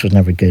French was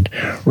never good.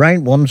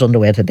 Round 1's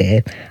underway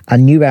today. A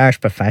new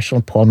Irish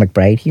professional, Paul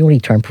McBride, he only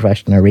turned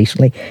professional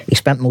recently. He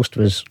spent most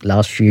of his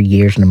last few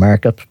years in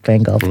America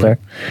playing golf there.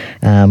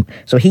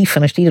 So he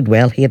finished, he did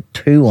well. He had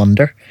 2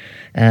 under.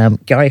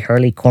 Gary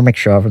Hurley, Cormac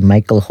Sharvin,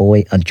 Michael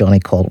Hoy and Johnny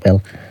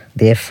Caldwell,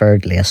 they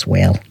fared less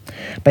well.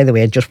 By the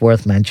way, just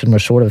worth mentioning, we're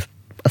sort of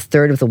a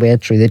third of the way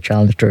through the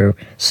Challenge Tour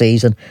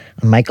season,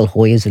 and Michael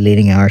Hoy is the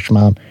leading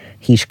Irishman.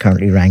 He's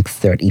currently ranked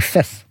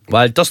 35th.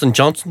 While Dustin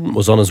Johnson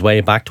was on his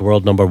way back to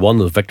world number 1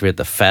 with a victory at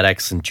the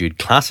FedEx St Jude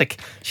Classic,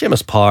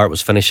 Seamus Power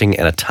was finishing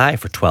in a tie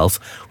for 12th,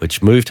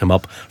 which moved him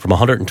up from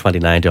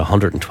 129 to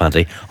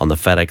 120 on the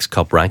FedEx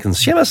Cup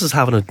rankings. Seamus is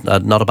having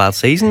not a bad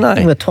season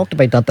now. We talked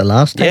about that the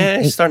last time.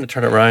 Yeah, he's starting to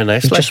turn it around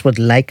nicely. He just would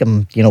like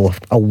him,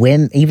 a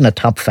win, even a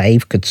top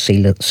 5 could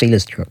seal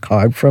his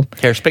card for him.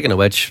 Here, speaking of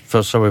which,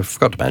 so we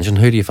forgot to mention,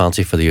 who do you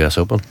fancy for the US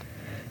Open?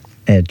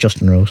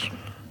 Justin Rose.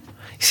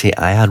 See,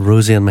 I had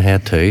Rosie in my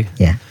head too.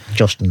 Yeah,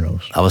 Justin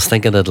Rose. I was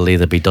thinking it'll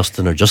either be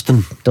Dustin or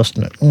Justin.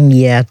 Dustin,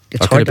 yeah.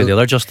 It's or could it be the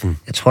other Justin?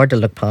 It's hard to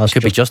look past.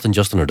 Could be Justin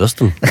or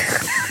Dustin.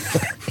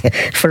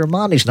 For a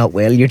man who's not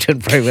well, you're doing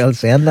very well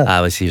saying that. I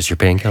always use your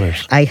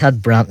painkillers. I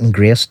had Branton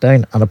Grace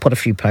down, and I put a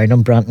few pound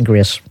on Branton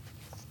Grace.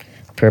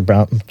 Poor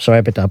Branton. Sorry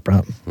about that,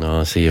 Branton.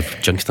 No, I see you've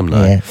jinxed him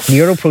now. Yeah. The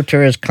Europro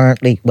Tour is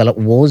currently, it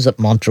was at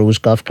Montrose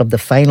Golf Club. The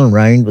final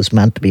round was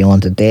meant to be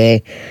on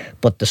today,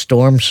 but the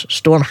Storm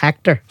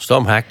Hector.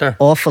 Storm Hector.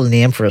 Awful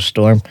name for a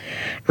storm.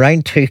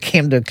 Round 2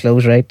 came to a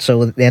close, right?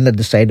 So then they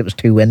decided it was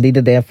too windy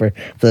today for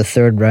the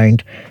third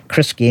round.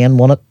 Chris Gain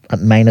won it at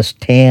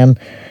 -10.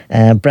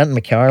 Brendan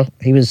McCarroll,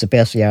 he was the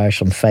best of the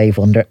Irish on 5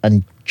 under,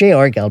 and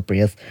J.R.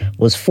 Galbraith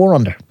was 4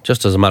 under.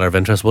 Just as a matter of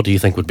interest, what do you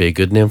think would be a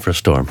good name for a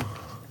storm?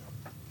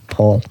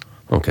 Paul.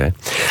 Okay.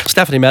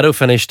 Stephanie Meadow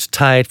finished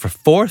tied for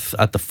 4th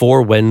at the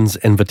 4 Winds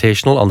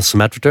Invitational on the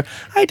Symmetra Tour.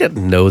 I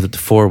didn't know that the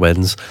 4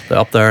 Winds, they're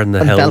up there in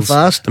the hills.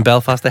 Belfast. In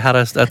Belfast, they had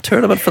a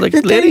tournament for the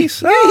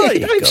ladies.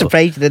 I'm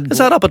surprised you didn't. Is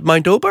that up at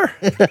Mount Ober?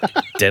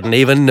 Didn't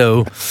even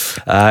know.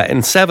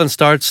 In 7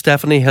 starts,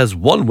 Stephanie has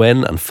 1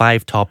 win and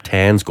 5 top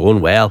 10s going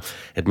well.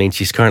 It means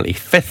she's currently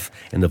 5th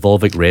in the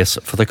Volvic race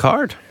for the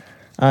card.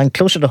 And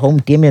closer to home,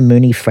 Damien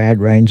Mooney fired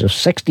rounds of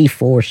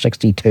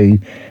 64-62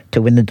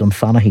 to win the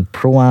Dunfanaghy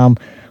Pro-Am,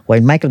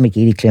 while Michael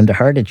McGeady claimed the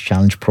Heritage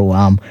Challenge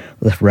Pro-Am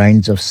with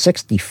rounds of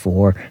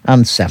 64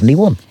 and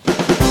 71.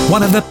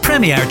 One of the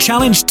premier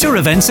Challenge Tour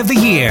events of the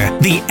year,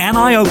 the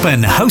NI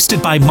Open,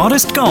 hosted by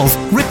Modest Golf,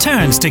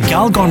 returns to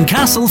Galgorm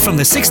Castle from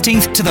the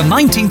 16th to the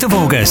 19th of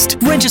August.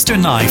 Register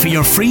now for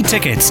your free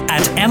tickets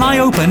at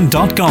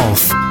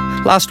niopen.golf.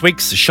 Last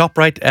week's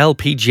ShopRite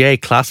LPGA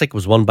Classic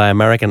was won by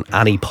American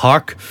Annie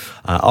Park.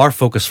 Our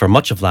focus for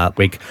much of that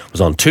week was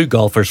on 2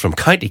 golfers from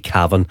County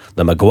Cavan,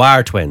 the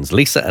Maguire twins,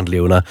 Lisa and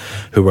Leona,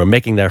 who were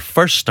making their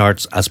first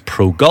starts as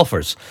pro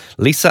golfers.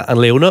 Lisa and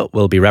Leona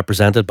will be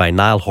represented by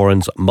Niall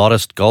Horan's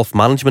Modest Golf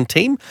management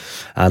team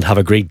and have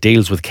agreed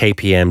deals with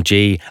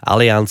KPMG,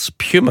 Allianz,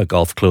 Puma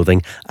Golf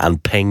Clothing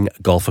and Ping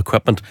Golf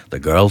Equipment. The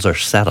girls are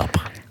set up.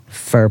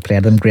 Fair play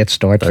to them, great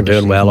start. They're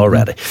doing well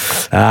already.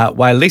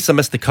 While Lisa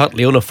missed the cut,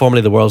 Leona,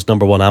 formerly the world's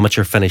number 1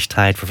 amateur, finished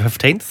tied for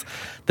 15th.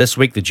 This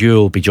week, the duo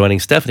will be joining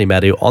Stephanie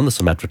Meadow on the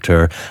Symmetra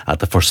Tour at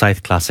the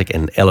Forsyth Classic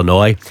in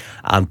Illinois.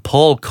 And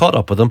Paul caught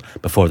up with them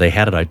before they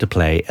headed out to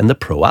play in the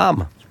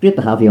Pro-Am. It's great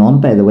to have you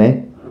on, by the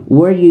way.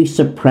 Were you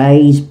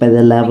surprised by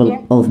the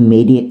level of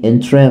media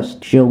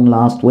interest shown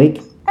last week?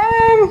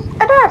 I don't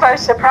know if I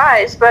was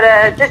surprised, but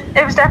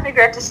it was definitely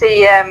great to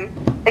see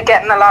it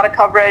getting a lot of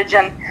coverage,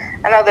 and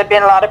I know there'd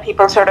been a lot of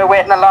people sort of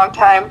waiting a long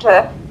time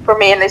for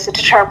me and Lisa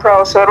to turn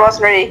pro, so it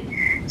wasn't really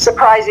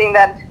surprising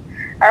that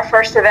our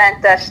first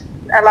event that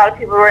a lot of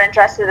people were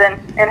interested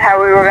in how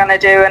we were going to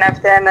do and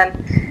everything, and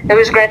it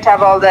was great to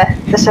have all the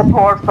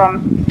support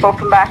from both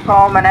from back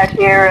home and out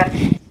here.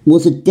 And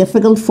was it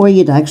difficult for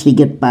you to actually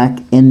get back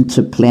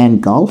into playing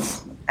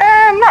golf?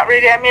 Not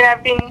really. I mean,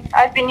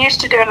 I've been used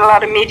to doing a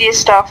lot of media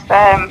stuff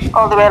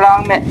all the way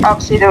along.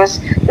 Obviously, there's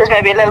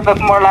maybe a little bit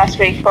more last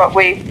week, but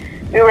we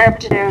were able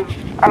to do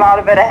a lot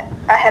of it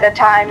ahead of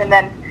time. And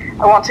then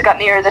once it got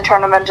near the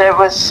tournament, it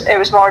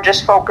was more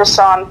just focus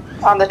on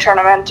the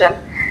tournament and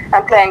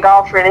playing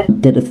golf, really.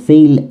 Did it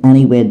feel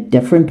any way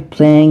different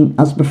playing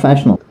as a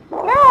professional? No,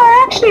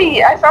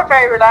 I felt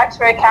very relaxed,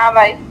 very calm.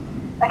 I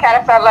kind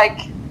of felt like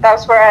that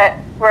was where I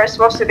was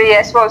supposed to be,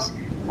 I suppose.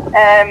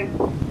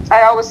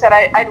 I always said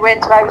I'd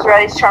wait till I was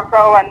ready to turn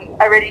pro, and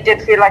I really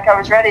did feel like I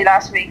was ready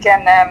last week.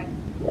 And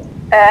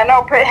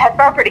I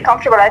felt pretty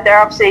comfortable out there.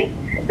 Obviously,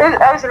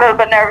 I was a little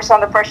bit nervous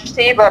on the first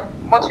tee, but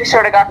once we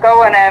sort of got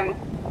going,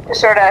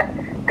 just sort of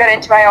got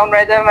into my own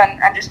rhythm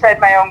and just played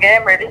my own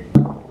game, really.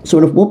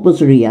 Sort of, what was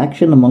the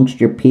reaction amongst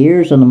your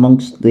peers and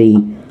amongst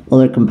the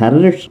other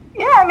competitors?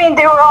 Yeah, I mean,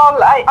 they were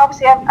all.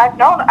 I've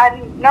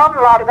known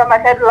a lot of them. I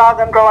played a lot of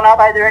them growing up,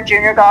 either in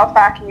junior golf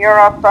back in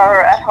Europe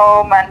or at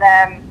home,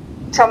 and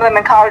some of them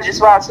in college as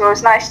well. So it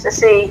was nice to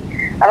see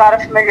a lot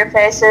of familiar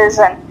faces,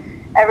 and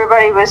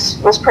everybody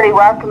was pretty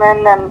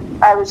welcoming.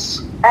 And I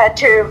had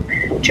two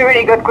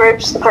really good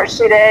groups the first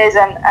 2 days,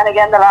 and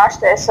again the last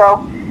day. So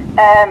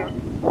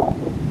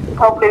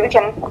hopefully we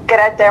can get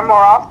out there more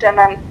often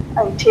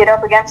and tee it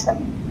up against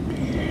them.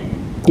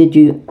 Did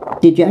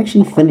you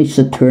actually finish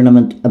the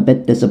tournament a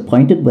bit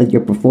disappointed with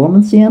your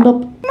performance you end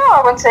up? No,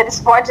 I wouldn't say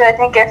disappointed. I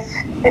think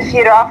if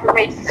you'd offered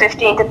me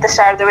 15th at the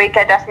start of the week,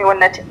 I definitely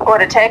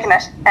would have taken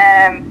it.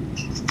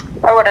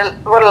 I would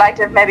have liked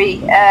to have maybe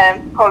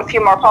hold a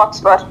few more putts,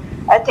 but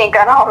I think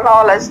on all in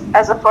all,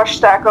 as a first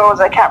start goes,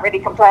 I can't really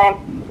complain.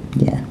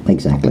 Yeah,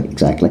 exactly.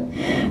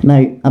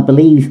 Now, I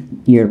believe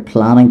you're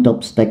planning to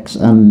up sticks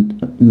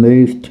and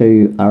move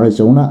to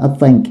Arizona, I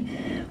think.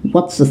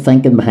 What's the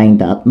thinking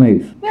behind that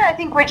move? Yeah, I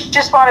think we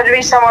just wanted to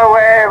be somewhere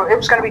where it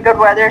was going to be good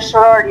weather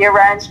all year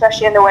round,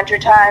 especially in the winter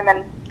time,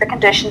 and the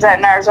conditions out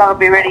in Arizona will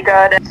be really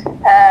good.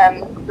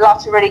 And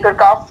lots of really good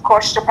golf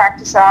courses to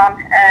practice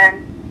on,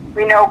 and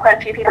we know quite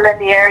a few people in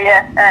the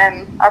area.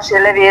 Obviously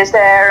Olivia's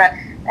there,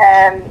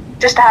 and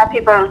just to have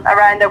people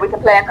around that we can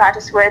play and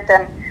practice with,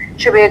 and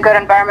should be a good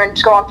environment.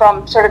 Going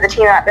from sort of the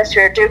team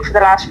atmosphere at Duke for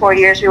the last 4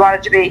 years, we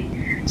wanted to be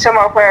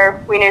somewhere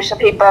where we knew some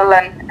people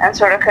and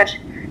sort of could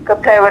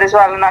play with as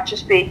well, and not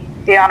just be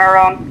on our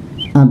own.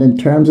 And in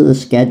terms of the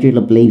schedule,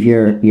 I believe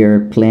you're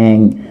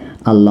playing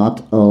a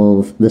lot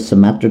of the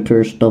Symetra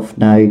Tour stuff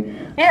now.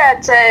 Yeah,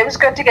 it was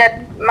good to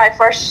get my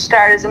first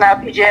start as an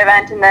LPGA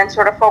event, and then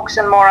sort of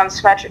focusing more on the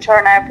Symetra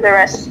Tour now for the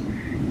rest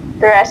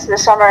of the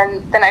summer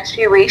and the next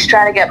few weeks,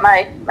 trying to get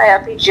my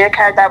LPGA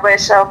card that way.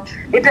 So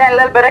we're playing a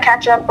little bit of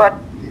catch up, but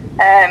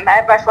I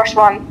have my first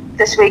one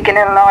this week in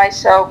Illinois,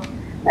 so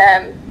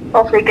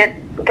hopefully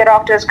get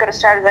off to as good a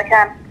start as I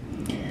can.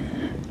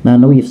 Now I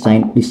know you've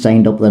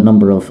signed up with a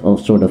number of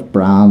sort of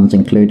brands,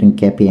 including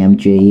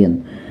KPMG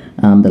and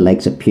the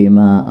likes of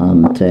Puma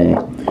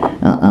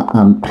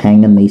and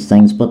Ping and these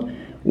things. But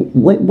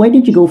why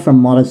did you go for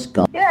Modest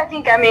Golf? Yeah,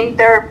 I mean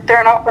they're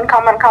an up and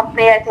coming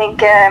company. I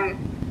think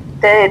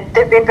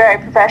they've been very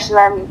professional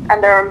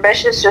and they're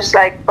ambitious, just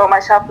like both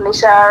myself and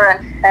Lisa are.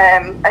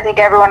 And I think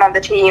everyone on the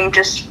team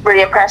just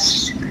really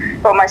impressed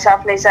both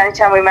myself and Lisa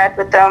anytime we met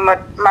with them, with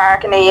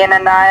Mark and Ian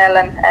and Niall,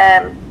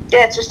 and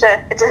yeah,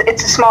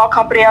 it's a small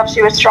company,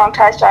 obviously, with strong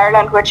ties to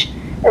Ireland, which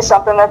is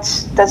something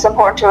that's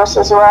important to us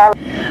as well.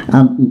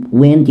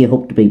 When do you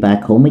hope to be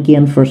back home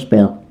again for a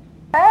spell?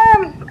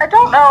 I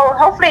don't know.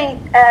 Hopefully,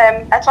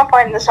 at some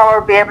point in the summer,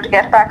 we'll be able to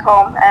get back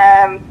home.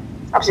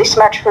 Obviously,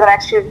 Symetra for the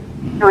next few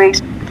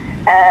weeks.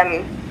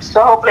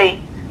 So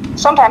hopefully,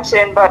 sometime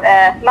soon, but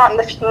not in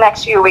the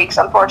next few weeks,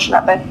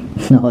 unfortunately.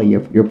 No,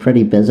 you're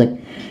pretty busy.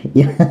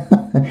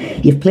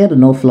 You've played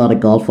an awful lot of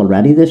golf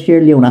already this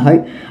year, Leona.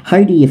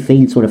 How do you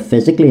feel sort of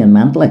physically and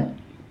mentally?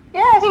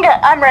 Yeah, I think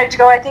I'm ready to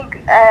go. I think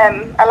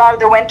a lot of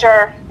the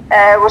winter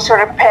was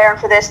sort of preparing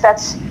for this.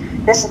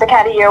 This is the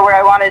kind of year where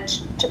I wanted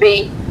to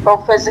be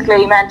both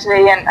physically,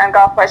 mentally and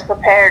golf-wise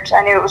prepared.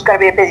 I knew it was going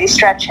to be a busy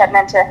stretch heading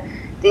into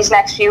these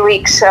next few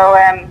weeks. So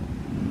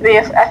be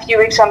a few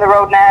weeks on the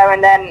road now,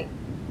 and then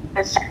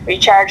let's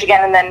recharge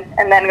again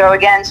and then go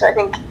again. So I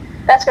think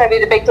that's going to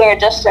be the big thing,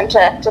 adjusting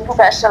to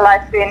professional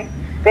life, being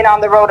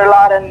on the road a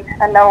lot and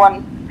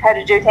knowing how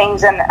to do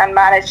things and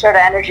manage sort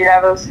of energy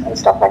levels and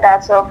stuff like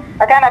that. So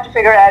I kind of have to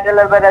figure it out a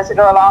little bit as I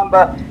go along,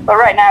 but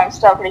right now I'm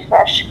still pretty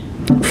fresh.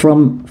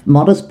 From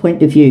Modest's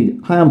point of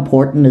view, how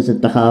important is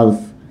it to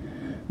have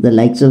the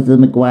likes of the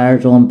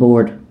Maguires on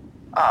board?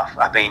 Oh,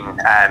 I mean,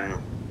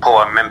 Paul,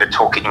 I remember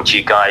talking to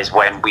you guys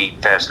when we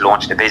first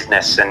launched the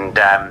business, and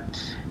our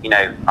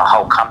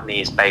whole company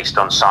is based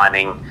on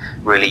signing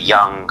really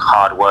young,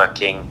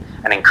 hard-working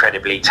and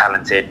incredibly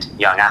talented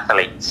young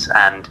athletes.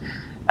 And,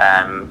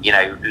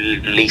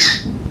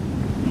 Lisa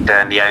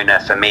and Leona,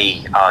 for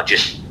me, are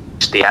just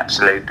the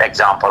absolute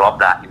example of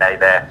that.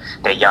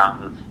 They're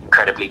young,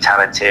 incredibly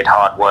talented,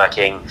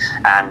 hard-working,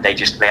 and they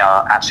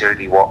are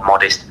absolutely what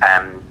Modest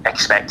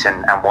expect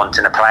and want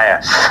in a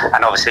player.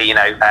 And obviously,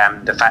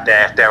 the fact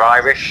they're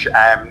Irish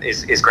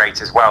is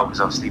great as well,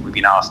 because obviously we've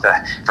been asked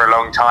for a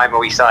long time, are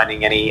we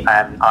signing any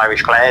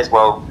Irish players?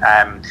 Well,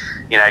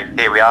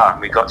 here we are.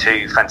 We've got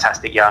two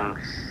fantastic young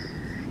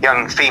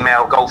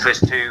female golfers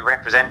to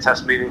represent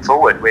us moving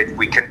forward.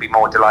 We couldn't be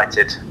more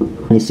delighted.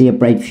 You see a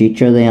bright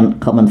future then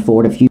coming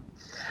forward if you...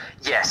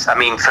 Yes, I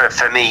mean,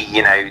 for me,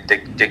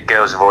 the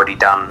girls have already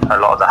done a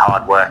lot of the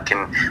hard work,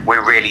 and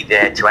we're really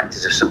there to act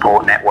as a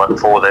support network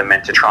for them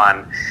and to try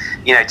and,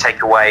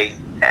 take away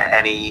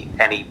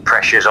any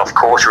pressures off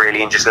course,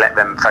 really, and just let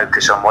them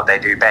focus on what they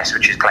do best,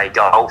 which is play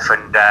golf.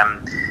 And,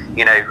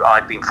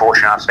 I've been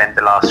fortunate. I've spent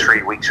the last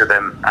 3 weeks with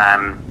them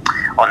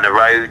on the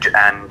road,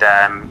 and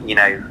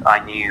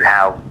I knew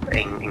how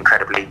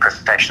incredibly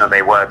professional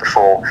they were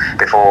before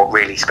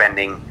really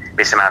spending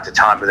this amount of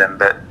time with them.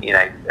 But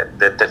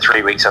the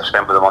 3 weeks I've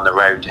spent with them on the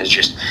road has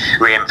just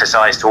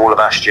re-emphasised to all of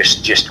us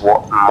just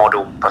what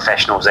model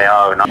professionals they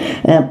are.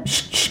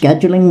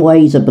 Scheduling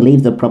wise, I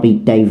believe they'll probably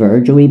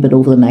diverge a wee bit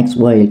over the next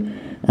while.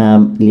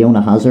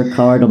 Leona has her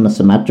card on the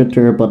Symmetric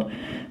Tour, but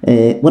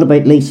what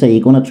about Lisa? Are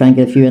you going to try and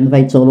get a few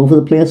invites all over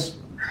the place?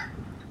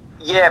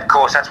 Yeah, of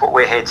course, that's what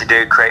we're here to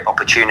do, create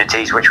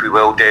opportunities, which we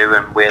will do,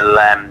 and we'll,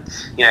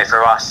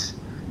 for us,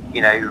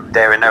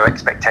 there are no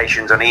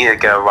expectations on either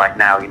girl right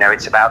now.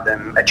 It's about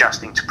them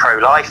adjusting to pro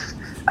life.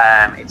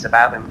 It's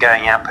about them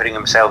going out, putting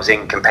themselves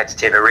in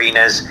competitive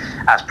arenas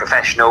as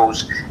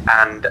professionals,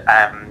 and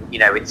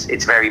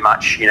it's very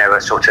much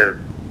a sort of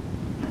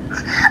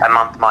a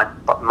month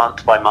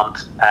by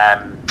month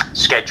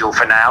schedule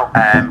for now.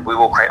 We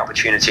will create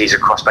opportunities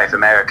across both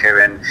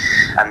America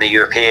and the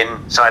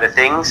European side of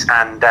things,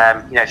 and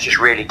it's just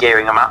really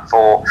gearing them up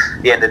for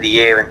the end of the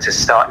year and to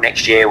start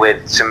next year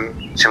with some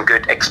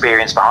good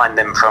experience behind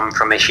them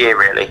from this year,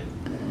 really.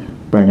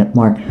 Brilliant,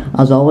 Mark.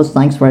 As always,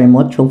 thanks very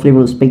much. Hopefully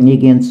we'll speak to you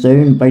again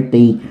soon about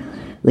the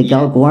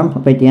Galgorm,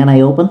 about the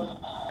NI Open.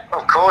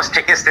 Of course,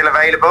 tickets still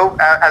available.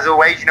 As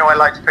always, I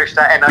like to push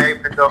that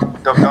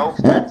niopen.golf.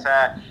 But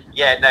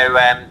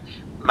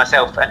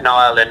myself,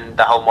 Niall, and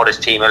the whole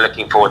Modest team are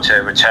looking forward to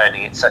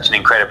returning. It's such an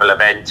incredible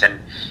event, and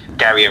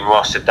Gary and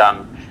Ross have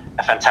done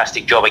a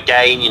fantastic job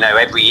again.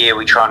 Every year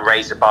we try and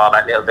raise the bar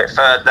that little bit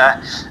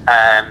further,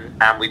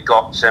 and we've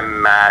got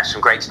some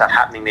great stuff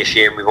happening this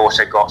year, and we've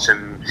also got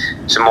some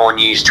more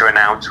news to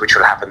announce, which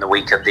will happen the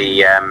week of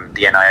the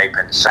NI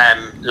Open.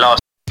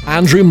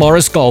 Andrew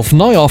Morris Golf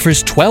now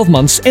offers 12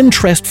 months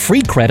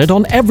interest-free credit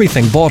on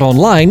everything bought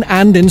online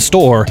and in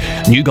store.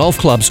 New golf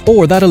clubs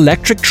or that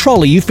electric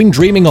trolley you've been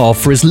dreaming of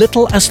for as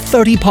little as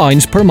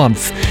 £30 per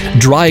month.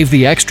 Drive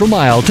the extra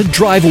mile to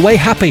drive away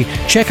happy.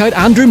 Check out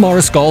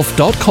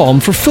andrewmorrisgolf.com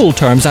for full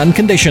terms and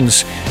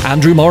conditions.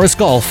 Andrew Morris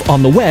Golf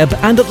on the web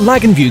and at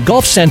Laganview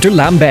Golf Centre,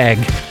 Lambeg.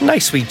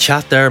 Nice wee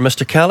chat there,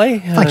 Mr. Kelly.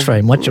 Thanks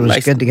very much. It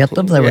was good to get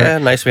them.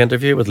 Nice wee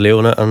interview with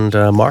Leona and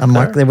Mark. And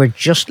Mark, they were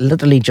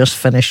literally just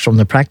finished from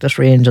the practice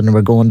range and they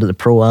were going to the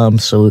Pro-Am,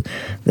 so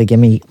they gave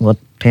me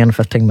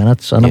 10-15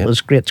 minutes, and it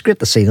was great. It's great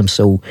to see them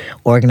so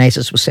organised.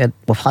 As we said,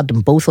 we've had them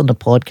both on the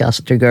podcast,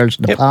 the two girls,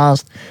 in the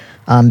past,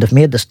 and they've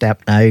made the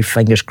step now.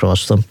 Fingers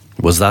crossed them.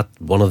 Was that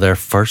one of their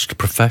first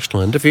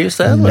professional interviews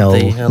then? No,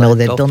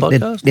 they've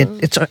done.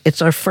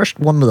 It's our first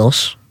one with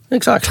us.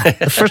 Exactly.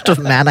 The first of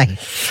many.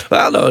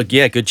 Well, no,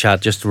 yeah, good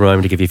chat. Just remind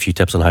me to give you a few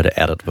tips on how to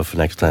edit for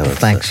next time.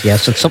 Thanks,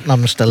 yes. It's something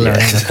I'm still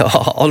learning.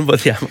 On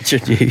with the amateur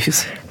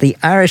news. The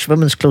Irish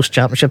Women's Close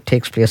Championship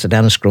takes place at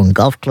Enniscrone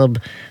Golf Club.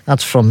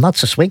 That's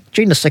this week,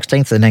 June the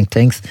 16th to the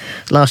 19th.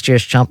 Last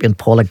year's champion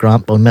Paula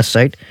Grant will miss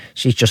out.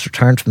 She's just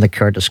returned from the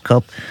Curtis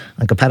Cup,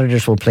 and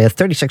competitors will play a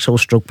 36-hole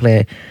stroke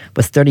play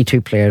with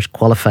 32 players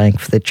qualifying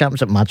for the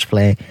championship match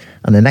play,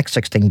 and the next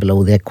 16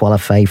 below they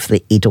qualify for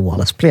the Ita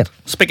Wallace Plate.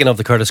 Speaking of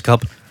the Curtis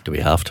Cup, do we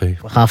have to?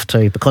 We have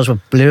to, because we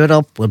blew it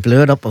up. We've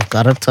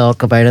got to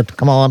talk about it.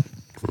 Come on.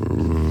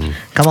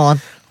 Come on.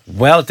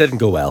 Well, it didn't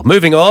go well.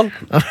 Moving on.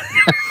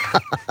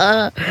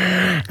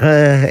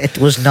 It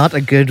was not a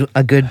good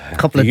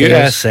couple of days.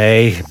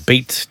 USA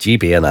beat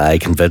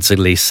GBNI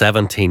convincingly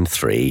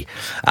 17-3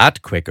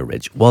 at Quaker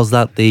Ridge. Was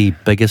that the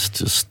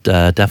biggest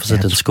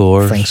deficit in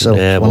score? I think so.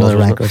 Yeah, one of the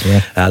records,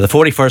 yeah. The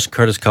 41st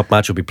Curtis Cup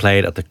match will be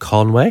played at the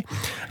Conway,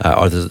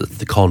 or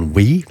the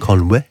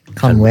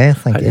Conway, I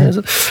think, yeah.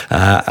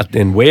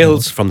 In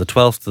Wales from the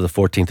 12th to the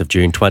 14th of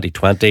June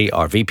 2020.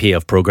 Our VP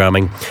of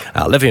Programming,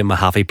 Olivia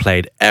Mahaffey,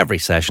 played every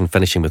session,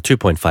 finishing with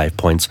 2.5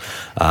 points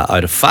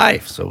out of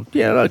 5. So,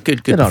 yeah,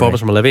 good performance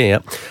from Olivia, yeah.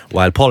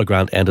 While Paula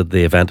Grant ended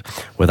the event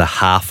with a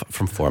half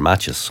from 4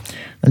 matches.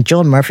 And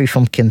John Murphy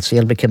from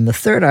Kinsale became the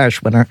third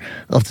Irish winner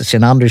of the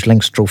St Andrews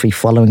Links Trophy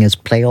following his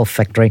playoff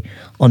victory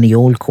on the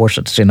old course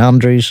at St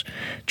Andrews.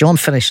 John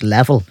finished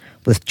level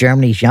with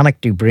Germany's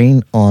Yannick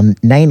Dubreen on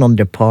 9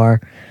 under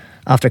par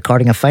after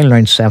carding a final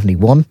round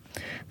 71.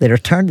 They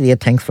returned to the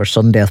 18th for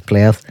sudden death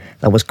playoff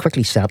that was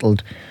quickly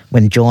settled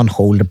when John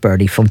holed a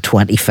birdie from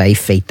 25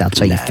 feet. That's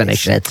how you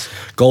finish it.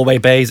 Galway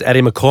Bay's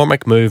Eddie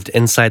McCormick moved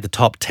inside the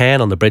top 10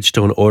 on the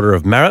Bridgestone Order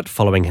of Merit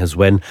following his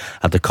win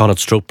at the Connaught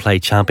Stroke Play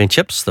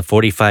Championships. The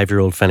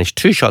 45-year-old finished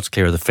 2 shots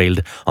clear of the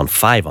field on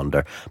 5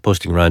 under,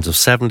 posting rounds of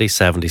 70,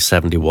 70,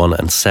 71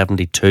 and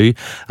 72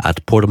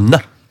 at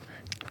Portumna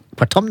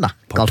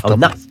Golf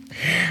Club.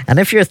 And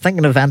if you're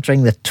thinking of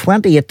entering the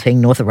 2018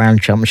 North of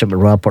Ireland Championship at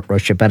Royal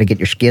Portrush, you better get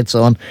your skates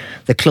on.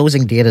 The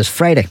closing date is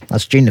Friday.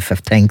 That's June the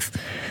 15th.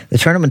 The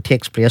tournament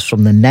takes place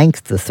from the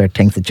 9th to the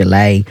 13th of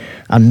July.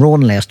 And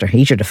Rowan Lester,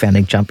 he's your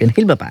defending champion.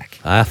 He'll be back.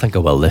 I think I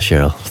will this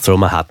year. I'll throw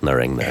my hat in the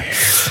ring there.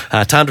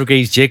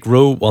 Tandregree's Jake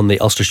Rowe won the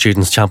Ulster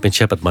Students'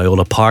 Championship at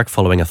Myola Park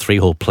following a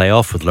 3-hole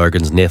playoff with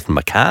Lurgan's Nathan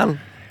McCann.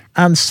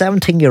 And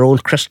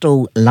 17-year-old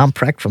Christo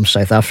Lamprecht from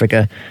South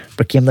Africa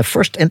became the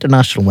first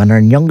international winner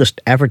and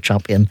youngest ever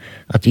champion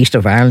at the East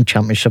of Ireland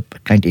Championship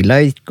at County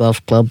Louth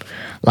Golf Club.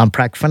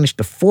 Lamprecht finished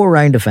the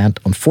 4-round event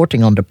on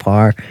 14 under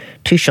par,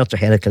 2 shots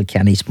ahead of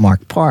Kilkenny's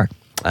Mark Parr.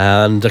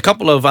 And a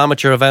couple of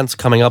amateur events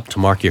coming up to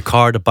mark your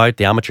card about.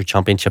 The Amateur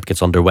Championship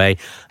gets underway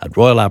at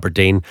Royal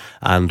Aberdeen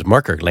and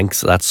Merker Links.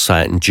 That's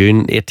in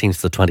June 18th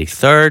to the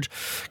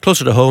 23rd.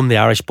 Closer to home, the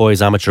Irish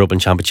Boys Amateur Open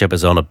Championship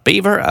is on at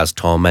Beaver, as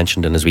Tom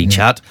mentioned in his wee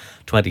chat,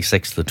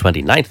 26th to the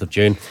 29th of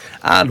June.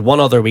 And one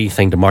other wee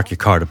thing to mark your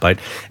card about.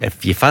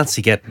 If you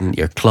fancy getting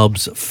your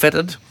clubs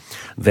fitted,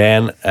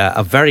 then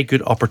a very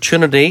good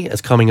opportunity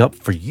is coming up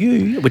for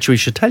you, which we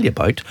should tell you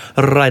about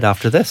right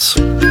after this.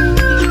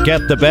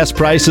 Get the best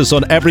prices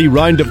on every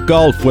round of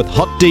golf with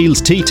Hot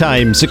Deals Tea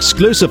Times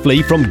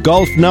exclusively from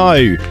Golf Now.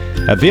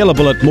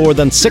 Available at more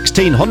than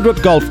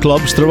 1,600 golf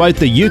clubs throughout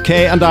the UK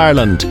and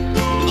Ireland.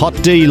 Hot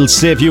Deals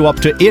save you up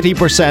to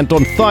 80%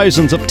 on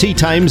thousands of tea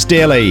times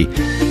daily.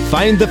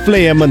 Find the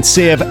flame and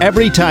save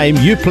every time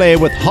you play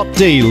with Hot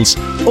Deals,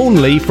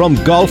 only from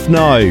Golf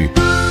Now.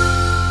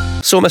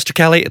 So, Mr.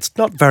 Kelly, it's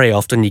not very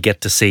often you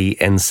get to see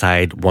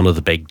inside one of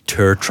the big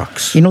tour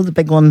trucks. You know the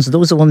big ones?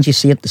 Those are the ones you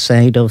see at the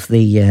side of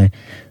the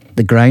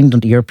ground on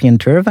the European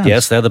Tour events.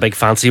 Yes, they're the big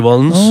fancy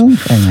ones. Oh,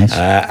 very nice.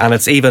 And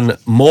it's even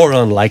more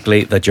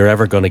unlikely that you're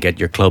ever going to get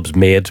your clubs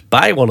made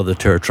by one of the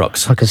tour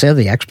trucks. Because they're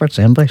the experts,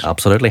 anyways.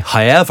 Absolutely.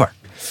 However,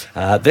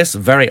 this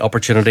very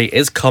opportunity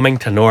is coming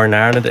to Northern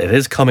Ireland. It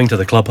is coming to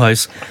the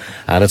clubhouse,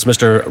 and it's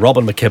Mr.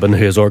 Robin McKibbin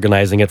who is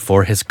organising it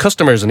for his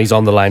customers, and he's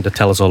on the line to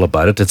tell us all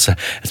about it. It's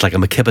like a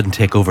McKibbin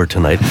takeover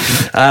tonight.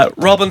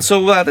 Robin,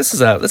 so this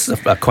is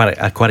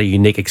quite a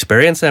unique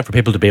experience for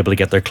people to be able to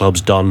get their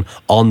clubs done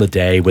on the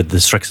day with the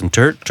Srixon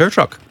tour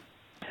truck.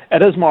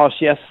 It is, Morris,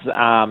 yes.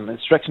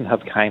 Srixon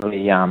have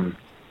kindly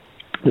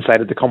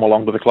decided to come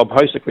along to the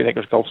clubhouse at Green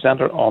Acres Golf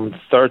Centre on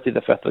Thursday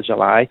the 5th of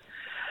July.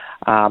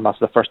 That's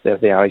the first day of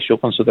the Irish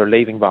Open, so they're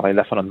leaving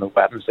Ballyliffin on the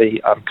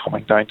Wednesday and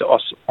coming down to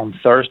us on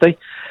Thursday.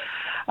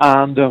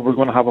 And we're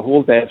going to have a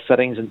whole day of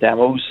fittings and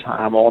demos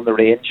on the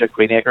range at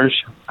Green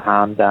Acres.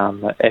 And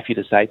if you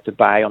decide to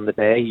buy on the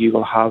day, you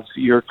will have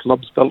your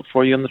clubs built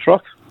for you in the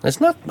truck.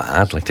 It's not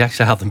bad, like to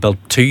actually have them built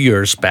to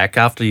your spec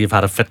after you've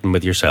had a fitting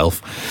with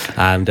yourself.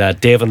 And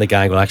Dave and the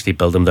gang will actually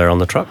build them there on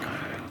the truck.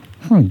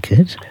 Oh,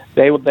 good.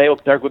 They're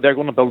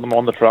going to build them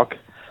on the truck.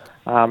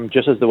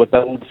 Just as they would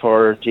build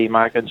for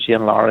G-Mac and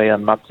Shane Lowry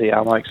and Matt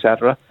Ziyama,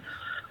 etc.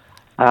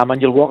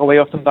 And you'll walk away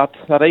with them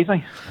that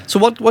evening. So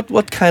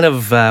what kind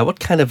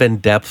of in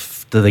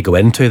depth do they go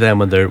into then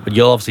when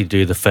you'll obviously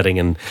do the fitting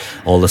and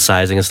all the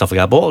sizing and stuff like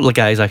that, but what will the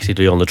guys actually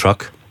do on the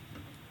truck?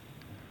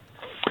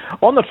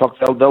 On the truck,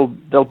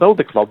 they'll build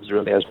the clubs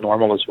really as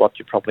normal as what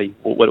you probably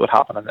would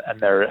happen in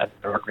their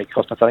ordinary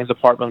custom fitting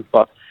department,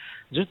 but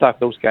just at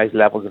those guys'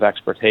 levels of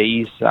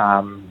expertise,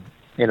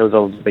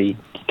 they'll be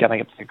getting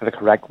it to the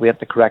correct weight,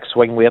 the correct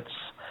swing weights,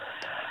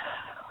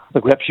 the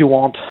grips you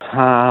want,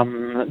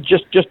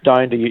 just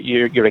down to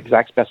your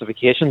exact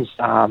specifications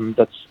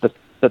that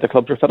the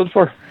clubs are fitted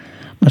for.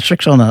 Now,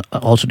 Srixon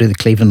also do the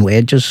Cleveland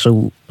wedges,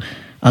 so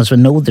as we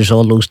know, there's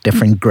all those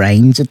different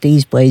grinds that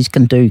these boys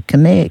can do.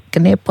 Can they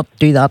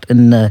do that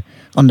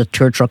on the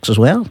tour trucks as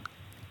well?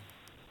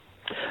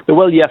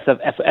 Well, yes,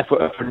 if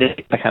we're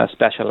needing a kind of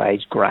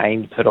specialised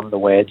grind put on the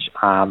wedge,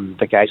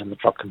 the guys on the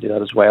truck can do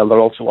that as well. They're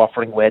also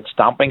offering wedge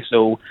stamping,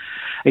 so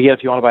again,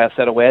 if you want to buy a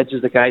set of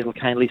wedges, the guys will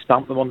kindly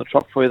stamp them on the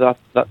truck for you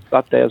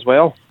that day as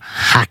well.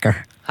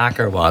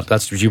 Hacker what?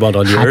 That's what you want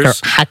on yours?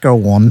 Hacker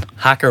one.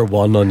 Hacker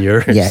one on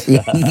yours. Yeah.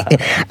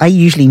 I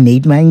usually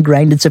need mine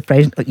grinded.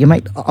 Surprising. You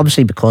might,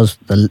 obviously, because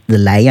the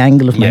lay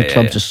angle of my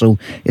clubs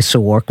is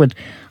so awkward.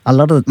 A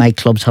lot of my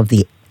clubs have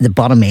the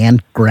bottom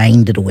end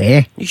grinded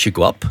away. You should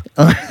go up.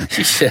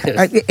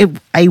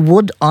 I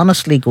would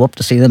honestly go up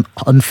to see them.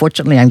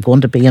 Unfortunately, I'm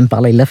going to be in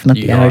Ballyliffin at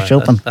the Irish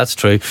Open. That's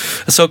true.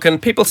 So can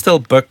people still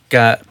book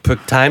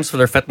times for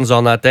their fittings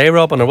on that day,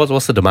 Robin, or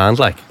what's the demand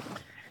like?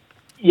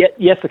 Yeah,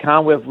 yes, they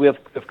can. We've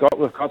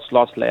got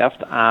slots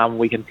left.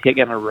 We can take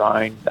in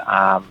around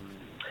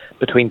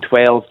between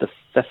 12 to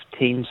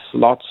 15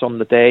 slots on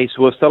the day.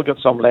 So we've still got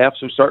some left.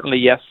 So certainly,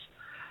 yes.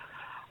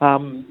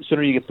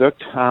 Sooner you get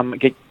booked,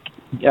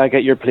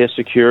 get your place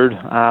secured,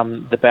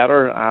 the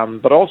better.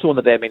 But also on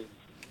the day, I mean,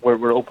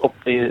 we're up.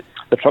 The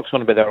truck's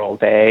going to be there all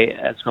day.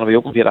 It's going to be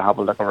open for you to have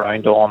a look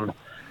around on.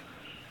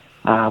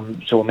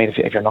 So I mean,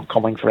 if you're not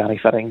coming for any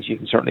fittings, you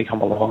can certainly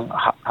come along,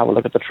 have a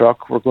look at the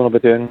truck. We're going to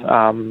be doing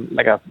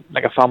like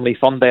a family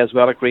fun day as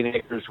well at Green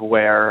Acres,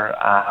 where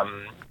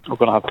we're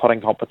going to have putting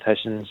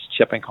competitions,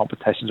 chipping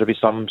competitions. There'll be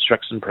some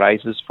Srixon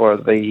prizes for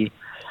the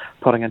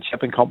putting and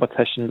chipping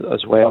competition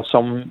as well.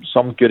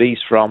 Some goodies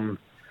from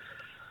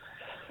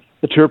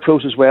the tour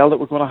pros as well that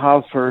we're going to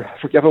have for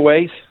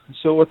giveaways.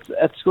 So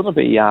it's going to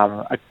be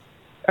a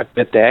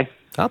good day.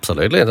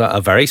 Absolutely, a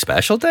very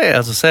special day.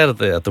 As I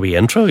said at the wee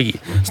intro,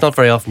 it's not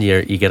very often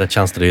you get a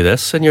chance to do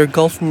this in your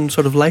golfing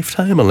sort of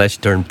lifetime, unless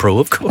you turn pro,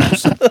 of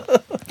course.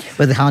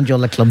 Where they hand you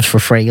all the clubs for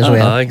free as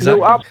well. Exactly.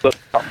 No,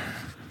 absolutely.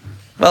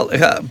 Well,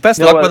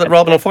 best luck with it,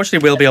 Robin.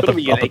 Unfortunately, we'll be up at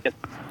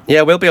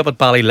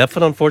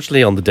Ballyliffin,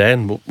 unfortunately, on the day,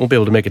 and won't be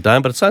able to make it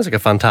down. But it sounds like a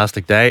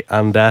fantastic day.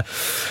 And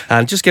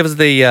just give us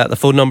the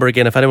phone number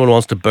again if anyone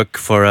wants to book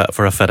for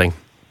a fitting.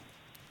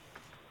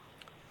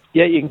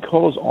 Yeah, you can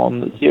call us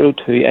on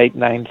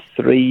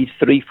 02893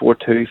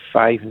 342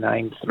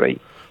 593.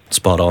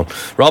 Spot on.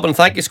 Robin,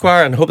 thank you,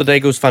 Squire, and hope the day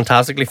goes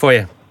fantastically for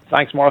you.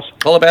 Thanks, Morris.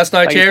 All the best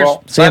now. Thank Cheers.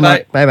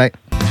 Bye bye.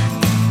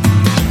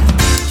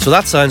 So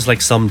that sounds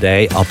like some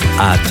day up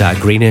at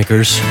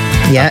Greenacres,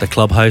 at the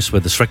clubhouse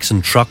with the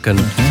Srixon truck. And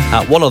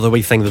one other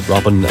wee thing that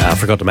Robin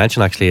forgot to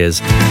mention actually is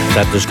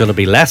that there's going to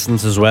be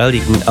lessons as well.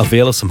 You can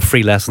avail of some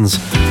free lessons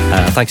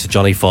thanks to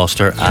Johnny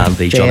Foster and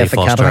the Johnny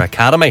Foster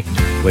Academy,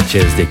 which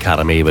is the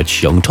academy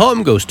which young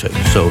Tom goes to.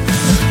 So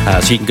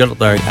you can go up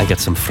there and get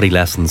some free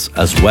lessons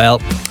as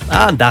well.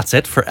 And that's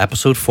it for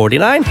episode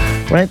 49.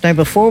 Right, now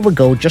before we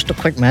go, just a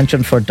quick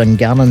mention for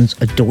Dungannon's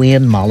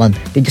Dwayne Mullen.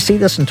 Did you see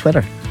this on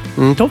Twitter?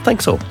 Don't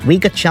think so. We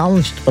got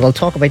challenged, but I'll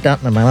talk about that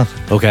in a minute.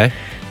 Okay.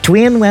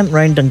 Dwayne went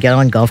round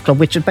Dungannon Golf Club,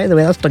 which is, by the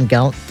way, that's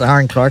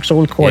Darren Clark's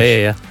old course.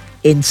 Yeah.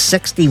 In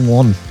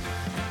 61.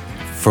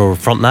 For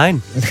front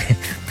nine?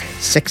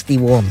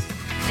 61.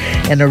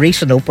 In a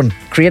recent Open,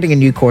 creating a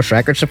new course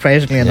record,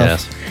 surprisingly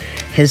enough.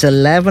 Yes. His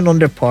 11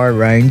 under par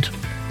round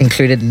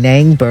included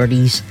 9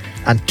 birdies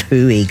and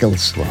 2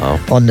 eagles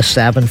on the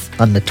 7th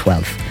and the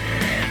 12th.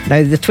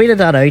 Now, they tweeted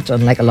that out,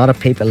 and like a lot of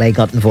people, they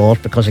got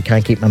involved because I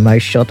can't keep my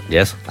mouth shut.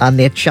 Yes. And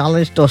they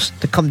challenged us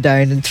to come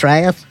down and try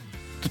it.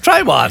 To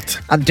try what?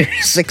 And do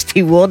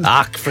 61.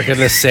 For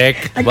goodness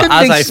sake. I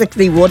couldn't do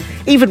 61,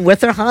 even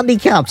with their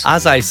handicaps.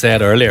 As I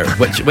said earlier,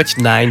 which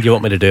 9 do you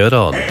want me to do it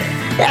on?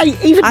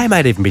 I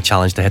might even be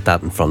challenged to hit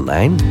that in front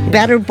 9.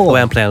 Better ball. The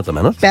way I'm playing at the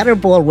minute. Better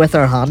ball with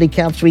our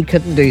handicaps, we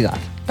couldn't do that.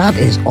 That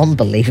is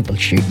unbelievable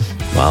shooting.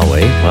 Wow,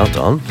 well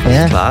done.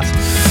 Yeah. Class.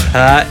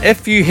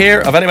 If you hear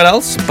of anyone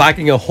else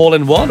bagging a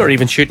hole-in-one or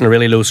even shooting a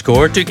really low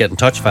score, do get in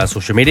touch via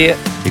social media.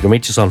 You can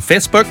reach us on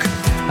Facebook,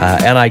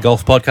 NI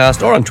Golf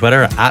Podcast, or on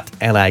Twitter at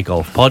NI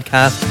Golf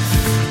Podcast.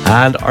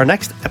 And our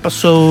next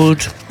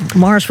episode...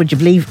 Morris, would you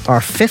believe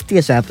our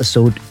 50th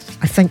episode,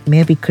 I think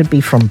maybe could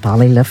be from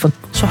Ballyliffin?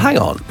 So hang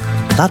on.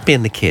 That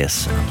being the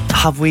case,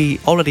 have we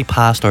already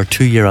passed our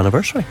 2-year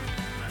anniversary?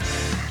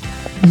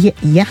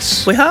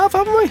 Yes. We have,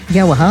 haven't we?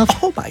 Yeah, we have.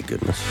 Oh my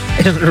goodness.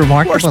 Isn't it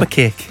remarkable? Where's my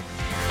cake?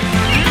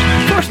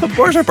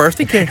 Where's our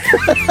birthday cake?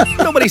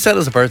 Nobody sent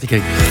us a birthday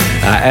cake.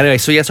 Anyway,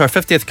 so yes, our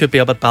 50th could be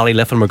up at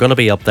Ballyliffin. We're going to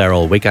be up there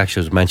all week,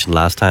 actually, as mentioned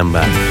last time.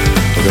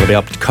 We're going to be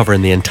up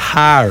covering the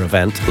entire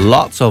event.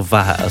 Lots of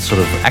sort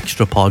of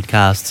extra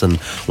podcasts and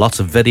lots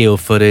of video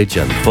footage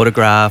and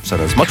photographs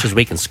and as much as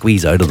we can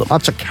squeeze out of them.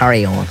 Lots of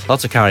carry on.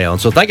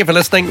 So thank you for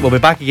listening. We'll be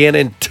back again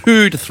in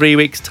 2 to 3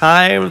 weeks'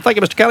 time. Thank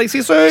you, Mr. Kelly. See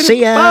you soon.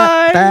 See ya.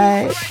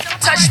 Bye.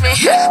 Touch me.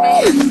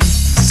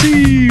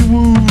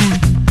 Seawood.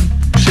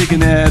 Shaking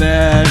that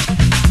ass.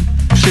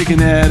 Shaking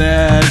that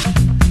ass.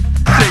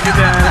 Shaking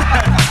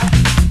that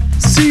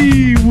ass.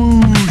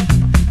 Seawood.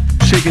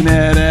 Shaking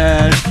that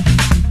ass.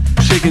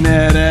 Shaking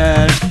that ass.